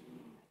you?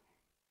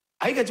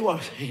 Are you getting what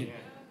I'm saying? Yeah.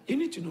 You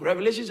need to know.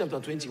 Revelation chapter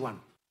 21.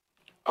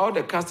 All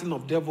the casting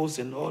of devils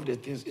and all the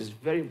things is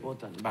very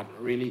important, but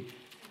really,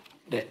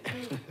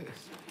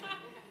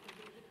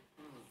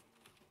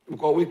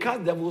 because we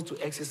cast devils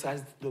to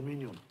exercise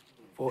dominion,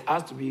 for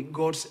us to be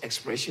God's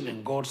expression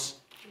and God's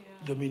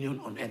dominion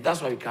on earth.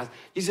 That's why we cast.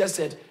 Jesus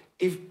said,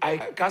 if I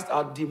cast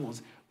out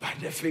demons by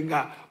the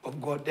finger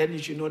of God, then you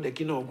should know the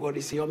kingdom of God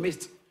is in your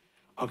midst.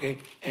 Okay?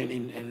 And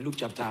in Luke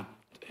chapter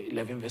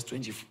 11, verse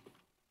 20.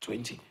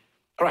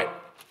 All right.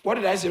 What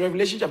did I say?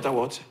 Revelation chapter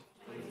what?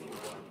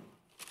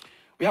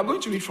 We are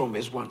going to read from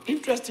verse 1.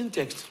 Interesting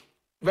text.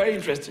 Very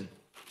interesting.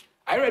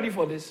 Are you ready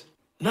for this?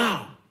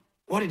 Now,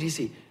 what did he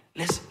say?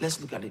 Let's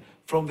look at it.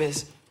 From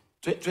verse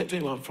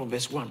 21, from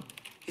verse 1.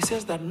 It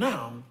says that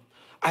now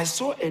I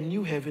saw a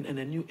new heaven and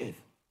a new earth.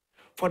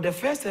 For the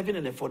first heaven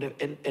and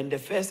the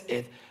first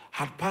earth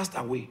had passed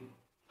away.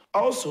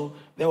 Also,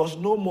 there was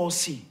no more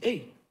sea.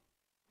 Hey.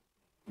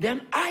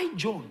 Then I,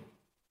 John,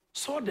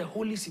 saw the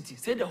holy city.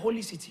 Say the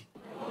holy city.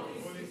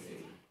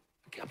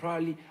 Okay,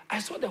 probably. I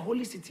saw the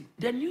holy city,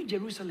 the new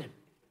Jerusalem,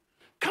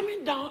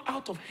 coming down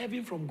out of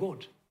heaven from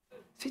God.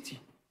 City.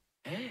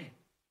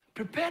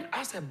 Prepared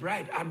as a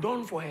bride,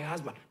 adorned for her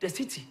husband. The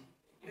city.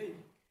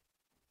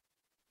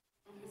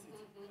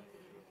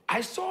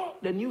 I saw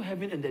the new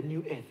heaven and the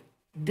new earth.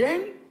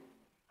 Then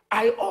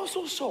I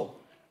also saw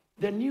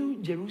the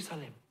new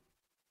Jerusalem.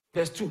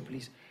 Verse 2,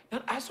 please.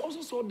 Then I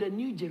also saw the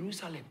new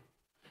Jerusalem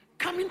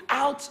coming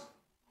out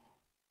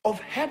of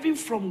heaven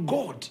from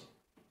God.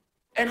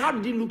 And how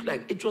did it look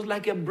like? It was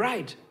like a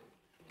bride,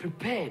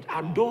 prepared,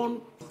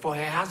 adorned for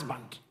her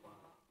husband.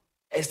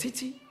 A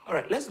city, All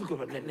right, let's look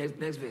at the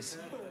next verse.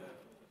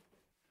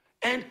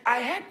 And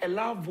I heard a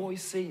loud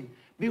voice saying,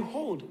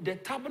 behold, the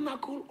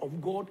tabernacle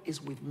of God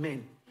is with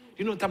men.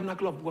 You know,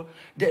 tabernacle of God,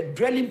 the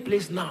dwelling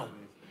place now.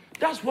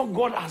 That's what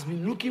God has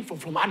been looking for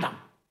from Adam.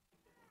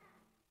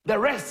 The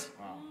rest.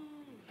 Wow.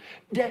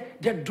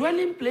 The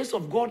dwelling place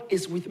of God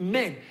is with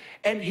men,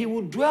 and he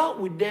will dwell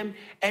with them,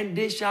 and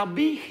they shall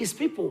be his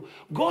people.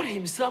 God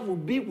himself will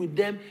be with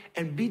them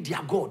and be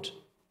their God.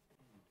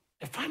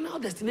 The final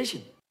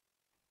destination.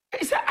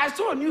 He said, I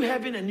saw a new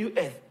heaven and new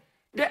earth.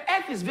 The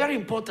earth is very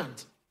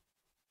important.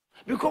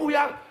 Because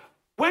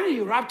when he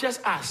raptures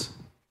us,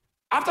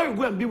 after we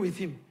go and be with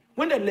him,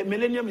 when the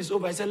millennium is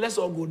over, I said, let's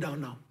all go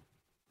down now.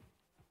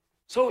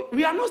 So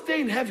we are not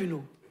staying in heaven,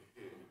 no.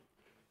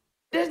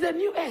 There's the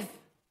new earth.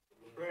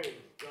 Praise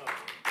God.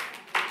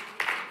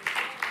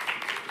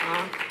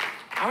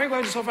 Are we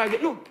going to suffer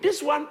again? No,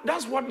 this one,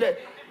 that's what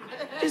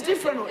it's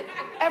different.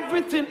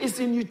 Everything is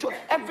in you.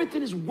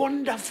 Everything is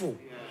wonderful.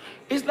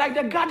 It's like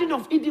the Garden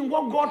of Eden.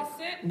 God,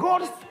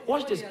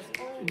 watch this.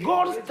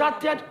 God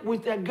started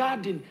with a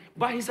garden,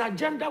 but his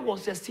agenda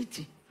was a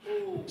city.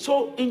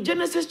 So in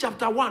Genesis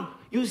chapter 1,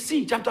 you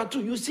see, chapter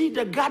 2, you see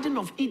the Garden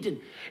of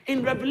Eden.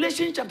 In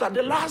Revelation chapter,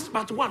 the last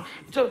part 1,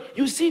 so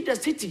you see the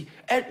city.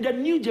 And the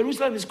New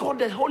Jerusalem is called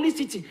the Holy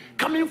City,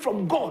 coming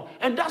from God.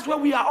 And that's where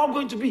we are all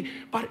going to be.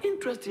 But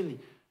interestingly,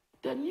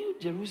 the New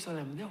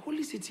Jerusalem, the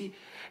Holy City,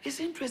 is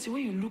interesting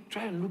when you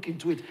try and look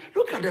into it.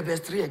 Look at the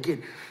verse 3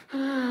 again.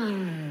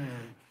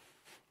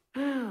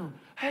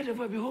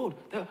 Behold.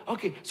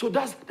 Okay, so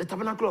that's the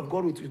tabernacle of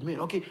God with men.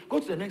 Okay, go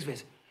to the next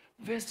verse.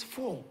 Verse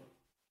 4.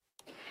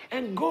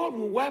 And God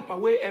will wipe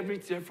away every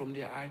tear from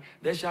their eye.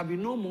 There shall be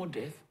no more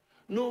death,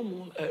 no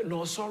more,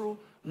 nor sorrow,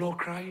 nor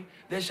crying.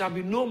 There shall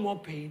be no more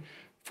pain,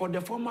 for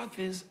the former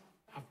things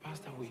have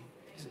passed away.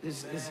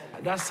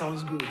 That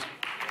sounds good.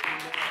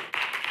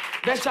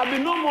 There shall be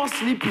no more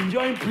sleeping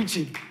during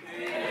preaching.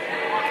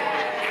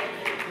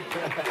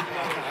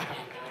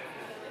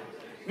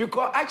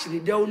 Because actually,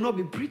 there will not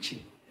be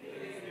preaching.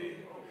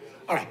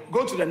 All right,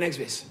 go to the next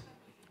verse.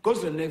 Go to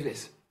the next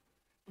verse.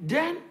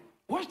 Then,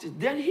 watch this.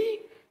 Then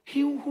he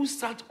who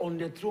sat on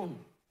the throne,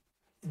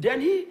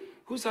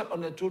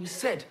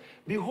 said,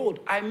 behold,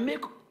 I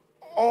make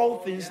all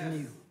things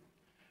new.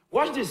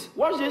 Watch this.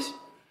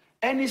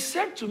 And he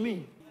said to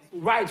me,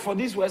 right, for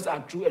these words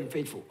are true and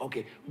faithful.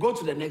 Okay, go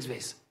to the next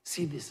verse.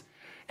 See this.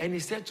 And he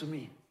said to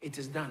me, it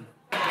is done.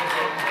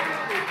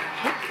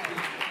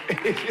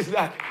 It is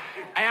done.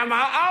 I am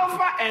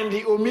Alpha and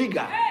the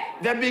Omega,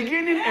 the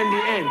beginning and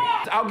the end.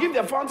 I'll give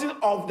the fountain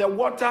of the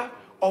water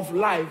of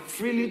life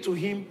freely to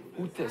him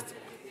who thirsts.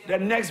 The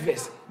next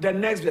verse.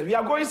 We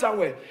are going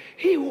somewhere.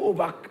 He who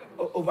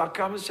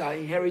overcomes shall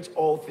inherit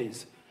all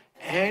things.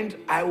 And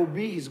I will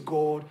be his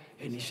God,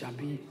 and he shall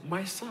be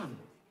my son.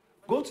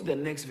 Go to the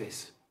next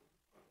verse.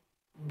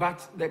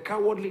 But the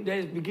cowardly, then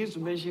it begins to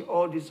mention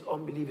all these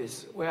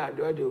unbelievers. Where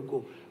they will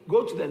go.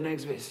 Go to the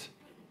next verse.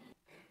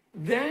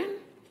 Then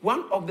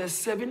one of the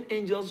 7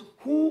 angels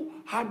who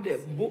had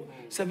the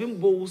 7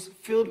 bowls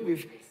filled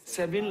with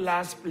 7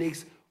 last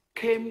plagues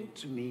came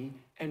to me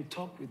and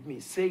talked with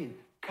me, saying,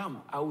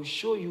 come, I will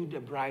show you the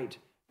bride,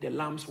 the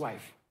Lamb's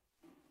wife.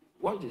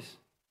 Watch this.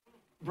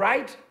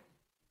 Bride,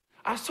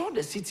 I saw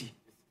the city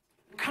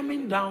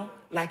coming down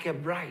like a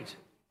bride.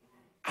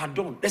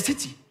 Adon, the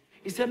city.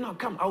 He said, now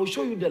come, I will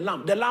show you the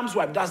lamb. The Lamb's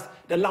wife. That's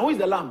the lamb. Who is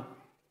the lamb?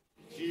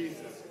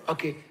 Jesus.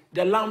 Okay,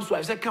 the Lamb's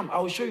wife. He said, come, I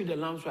will show you the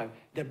Lamb's wife,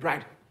 the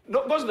bride.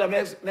 No, go to the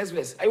next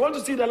verse. I want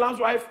to see the Lamb's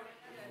wife.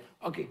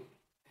 Okay.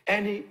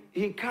 And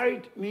he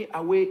carried me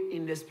away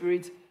in the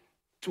spirit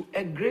to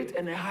a great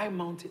and a high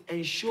mountain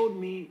and showed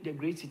me the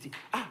great city.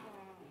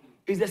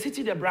 Is the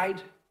city the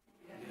bride?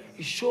 Yes.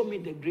 He showed me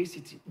the great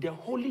city, the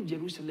holy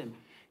Jerusalem,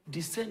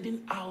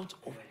 descending out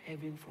of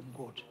heaven from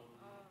God.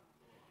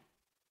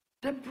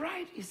 The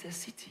bride is a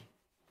city.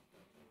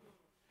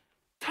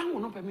 Time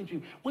will not permit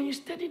you. When you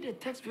study the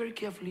text very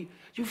carefully,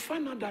 you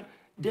find out that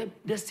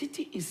the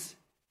city is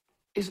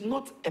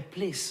not a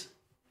place.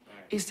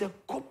 It's a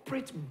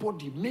corporate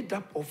body made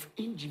up of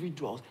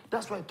individuals.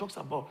 That's why it talks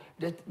about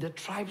the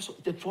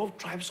 12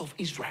 tribes of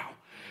Israel,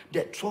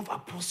 the 12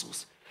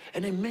 apostles.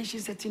 And it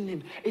mentions certain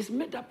names. It's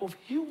made up of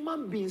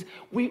human beings.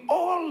 We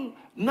all,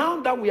 now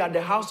that we are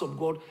the house of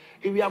God,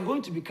 we are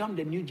going to become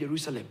the New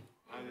Jerusalem.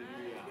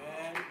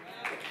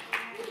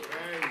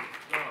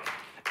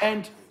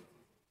 And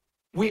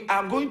we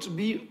are going to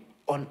be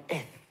on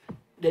earth,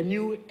 the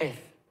new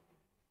earth.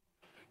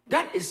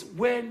 That is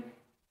when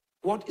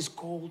what is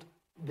called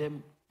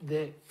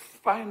the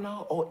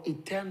final or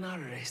eternal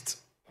rest.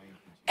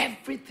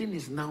 Everything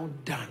is now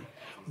done.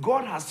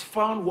 God has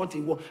found what he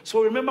wants.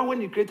 So remember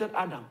when he created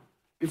Adam,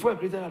 before he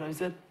created Adam, he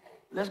said,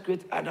 let's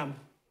create Adam,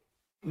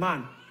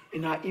 man,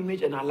 in our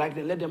image and our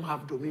likeness, let them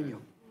have dominion.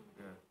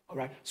 Yeah. All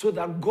right? So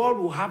that God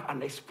will have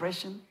an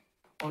expression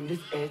on this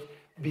earth,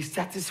 be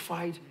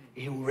satisfied,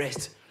 he will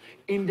rest.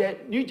 In the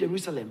New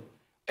Jerusalem,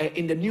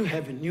 in the new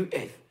heaven, new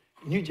earth,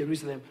 New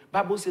Jerusalem,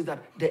 Bible says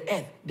that the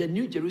earth, the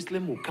New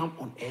Jerusalem will come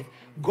on earth.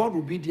 God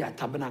will be their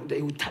tabernacle.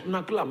 He will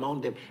tabernacle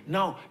among them.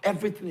 Now,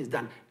 everything is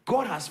done.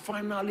 God has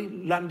finally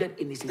landed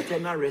in his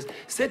eternal rest.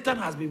 Satan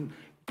has been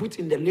put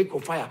in the lake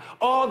of fire.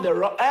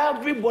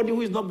 Everybody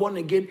who is not born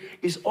again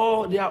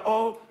they are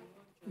all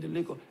in the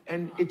lake of,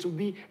 and it will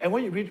be, and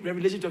when you read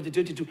Revelation chapter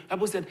 22,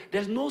 Bible said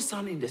there's no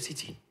sun in the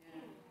city.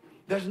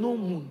 There's no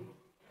moon,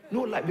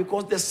 no light,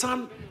 because the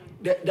sun,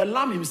 the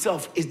Lamb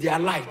himself is their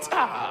light.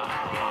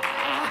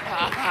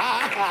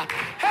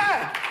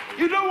 Hey,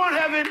 you don't want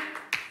heaven?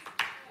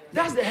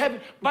 That's the heaven.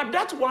 But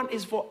that one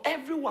is for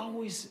everyone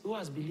who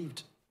has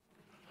believed,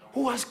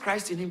 who has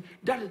Christ in him.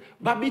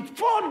 But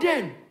before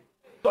then,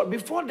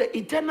 before the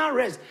eternal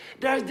rest,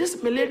 there is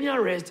this millennial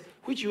rest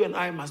which you and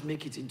I must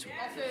make it into.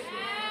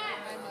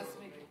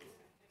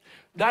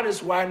 That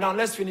is why, now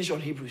let's finish on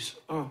Hebrews.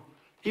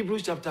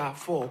 Hebrews chapter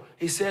 4,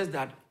 he says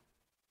that,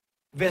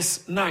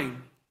 verse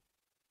 9.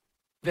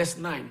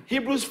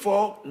 Hebrews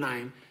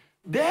 4:9.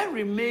 There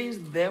remains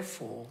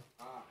therefore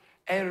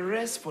a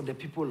rest for the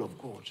people of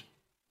God.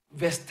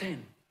 Verse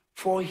 10.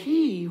 For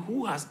he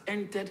who has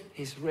entered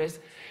his rest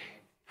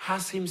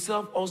has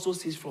himself also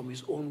ceased from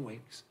his own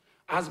works,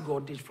 as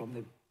God did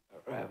from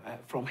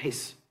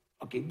his.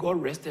 Okay, God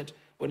rested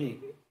when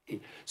he.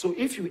 So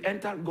if you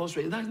enter God's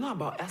rest, that's not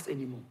about us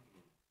anymore.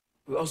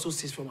 We also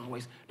cease from our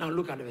works. Now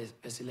look at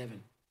verse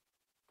 11.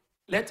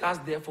 Let us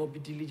therefore be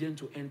diligent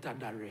to enter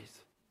that rest.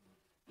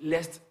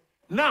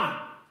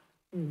 Now,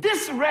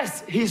 this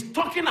rest he's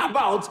talking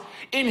about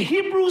in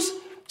Hebrews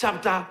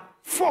chapter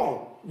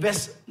 4,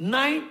 verse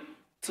 9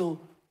 to,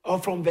 or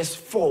from verse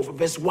 4,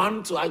 verse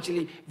 1 to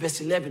actually verse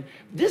 11.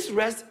 This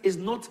rest is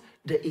not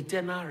the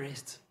eternal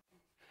rest.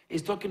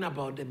 He's talking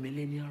about the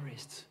millennial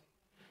rest.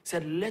 He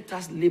said, let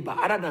us labor.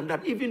 Other than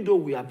that, even though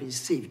we have been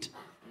saved,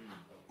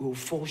 we will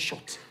fall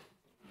short.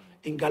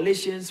 In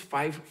Galatians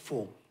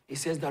 5:4, it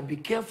says that be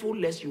careful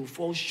lest you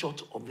fall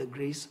short of the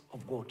grace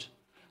of God.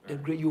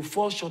 You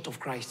fall short of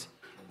Christ.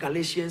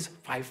 Galatians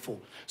 5:4.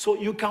 So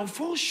you can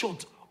fall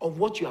short of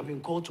what you have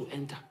been called to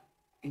enter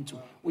into,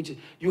 which is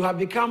you have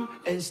become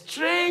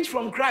estranged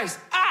from Christ.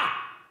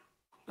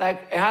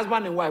 Like a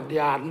husband and wife, they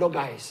are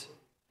logos.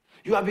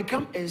 You have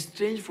become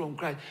estranged from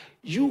Christ.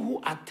 You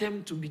who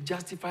attempt to be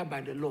justified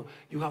by the law,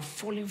 you have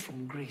fallen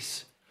from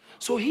grace.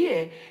 So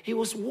here, he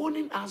was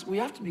warning us, we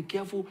have to be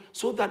careful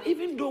so that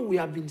even though we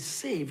have been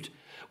saved,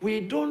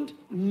 we don't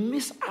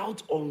miss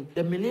out on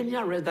the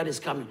millennial rest that is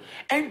coming.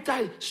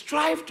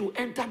 Strive to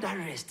enter that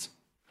rest.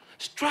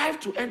 Strive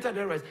to enter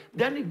the rest.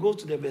 Then it goes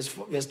to the verse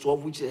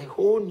 12, which is a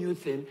whole new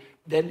thing.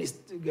 Then it's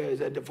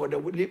for the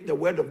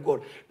word of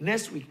God.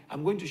 Next week,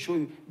 I'm going to show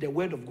you the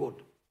word of God.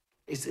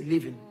 It's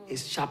living,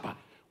 it's sharper.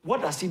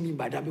 What does he mean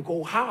by that?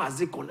 Because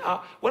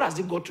what has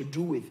it got to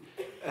do with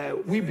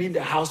we being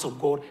the house of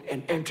God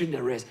and entering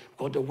the rest?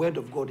 Because the word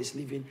of God is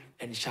living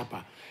and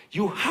sharper.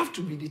 You have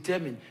to be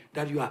determined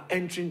that you are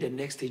entering the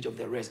next stage of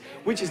the rest,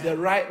 which is the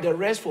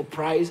rest for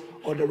prize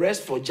or the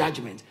rest for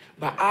judgment.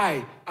 But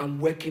I am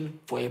working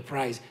for a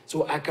prize,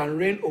 so I can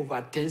reign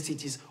over 10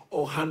 cities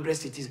or 100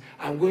 cities.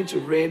 I'm going to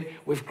reign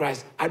with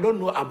Christ. I don't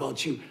know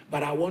about you,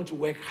 but I want to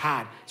work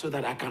hard so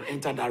that I can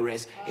enter that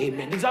rest.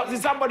 Amen.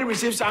 Did somebody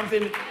receive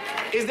something?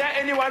 Is there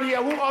anyone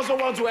here who also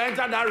wants to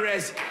enter that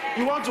rest?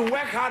 You want to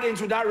work hard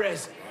into that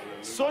rest?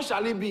 So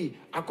shall it be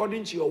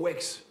according to your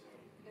works.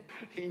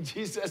 In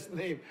Jesus'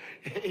 name,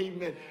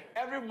 amen.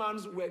 Every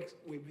man's works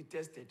will be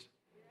tested,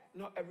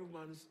 not every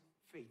man's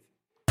faith.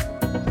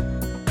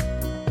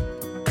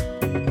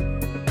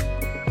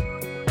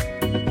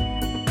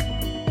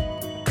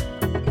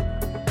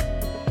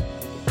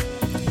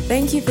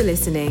 Thank you for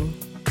listening.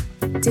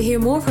 To hear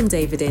more from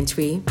David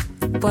Entry,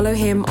 follow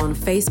him on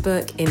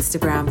Facebook,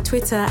 Instagram,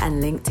 Twitter,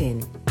 and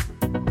LinkedIn.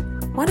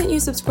 Why don't you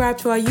subscribe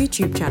to our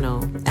YouTube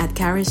channel at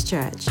Charis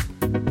Church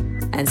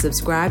and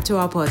subscribe to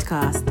our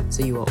podcast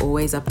so you are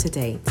always up to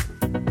date.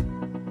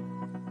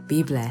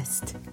 Be blessed.